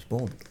about James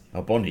Bond.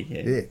 Oh, Bondi,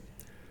 yeah. Yeah.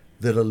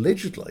 That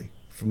allegedly,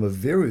 from a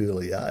very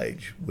early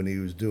age, when he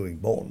was doing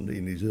Bond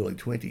in his early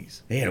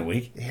 20s, He had a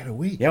wig. he had a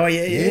wig. Oh,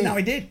 yeah. No,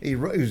 he did. He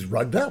was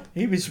rugged up.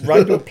 He was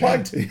rugged or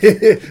plugged.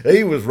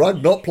 He was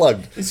rugged, not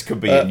plugged. This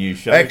could be a new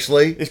show.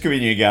 Actually, this could be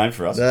a new game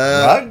for us.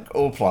 Nah. Rug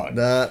or plugged?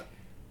 that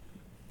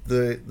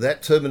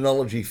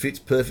terminology fits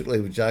perfectly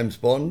with James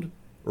Bond.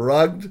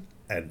 Rugged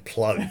and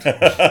plugged.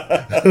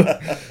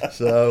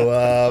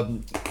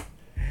 So,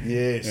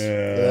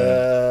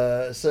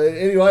 yes. So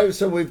anyway,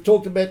 so we've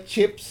talked about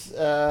chips.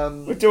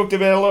 We talked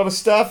about a lot of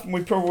stuff, and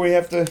we probably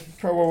have to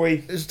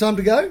Is it time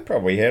to go?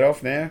 probably head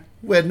off now.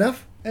 We had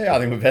enough? Yeah, I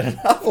think we've had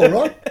enough. All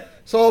right.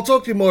 So I'll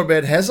talk to you more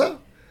about Hazza.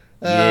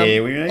 Yeah,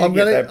 we need to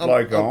get that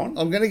bloke on.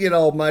 I'm going to get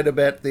old mate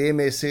about the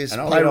MSS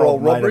And I'll get payroll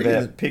old mate robbery.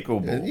 about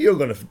pickleball. And you're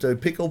going to do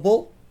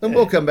pickleball. And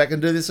we'll come back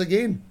and do this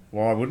again.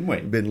 Why wouldn't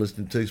we? Been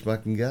listening to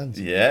Smoking Guns.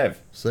 Yeah.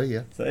 See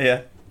ya. See ya.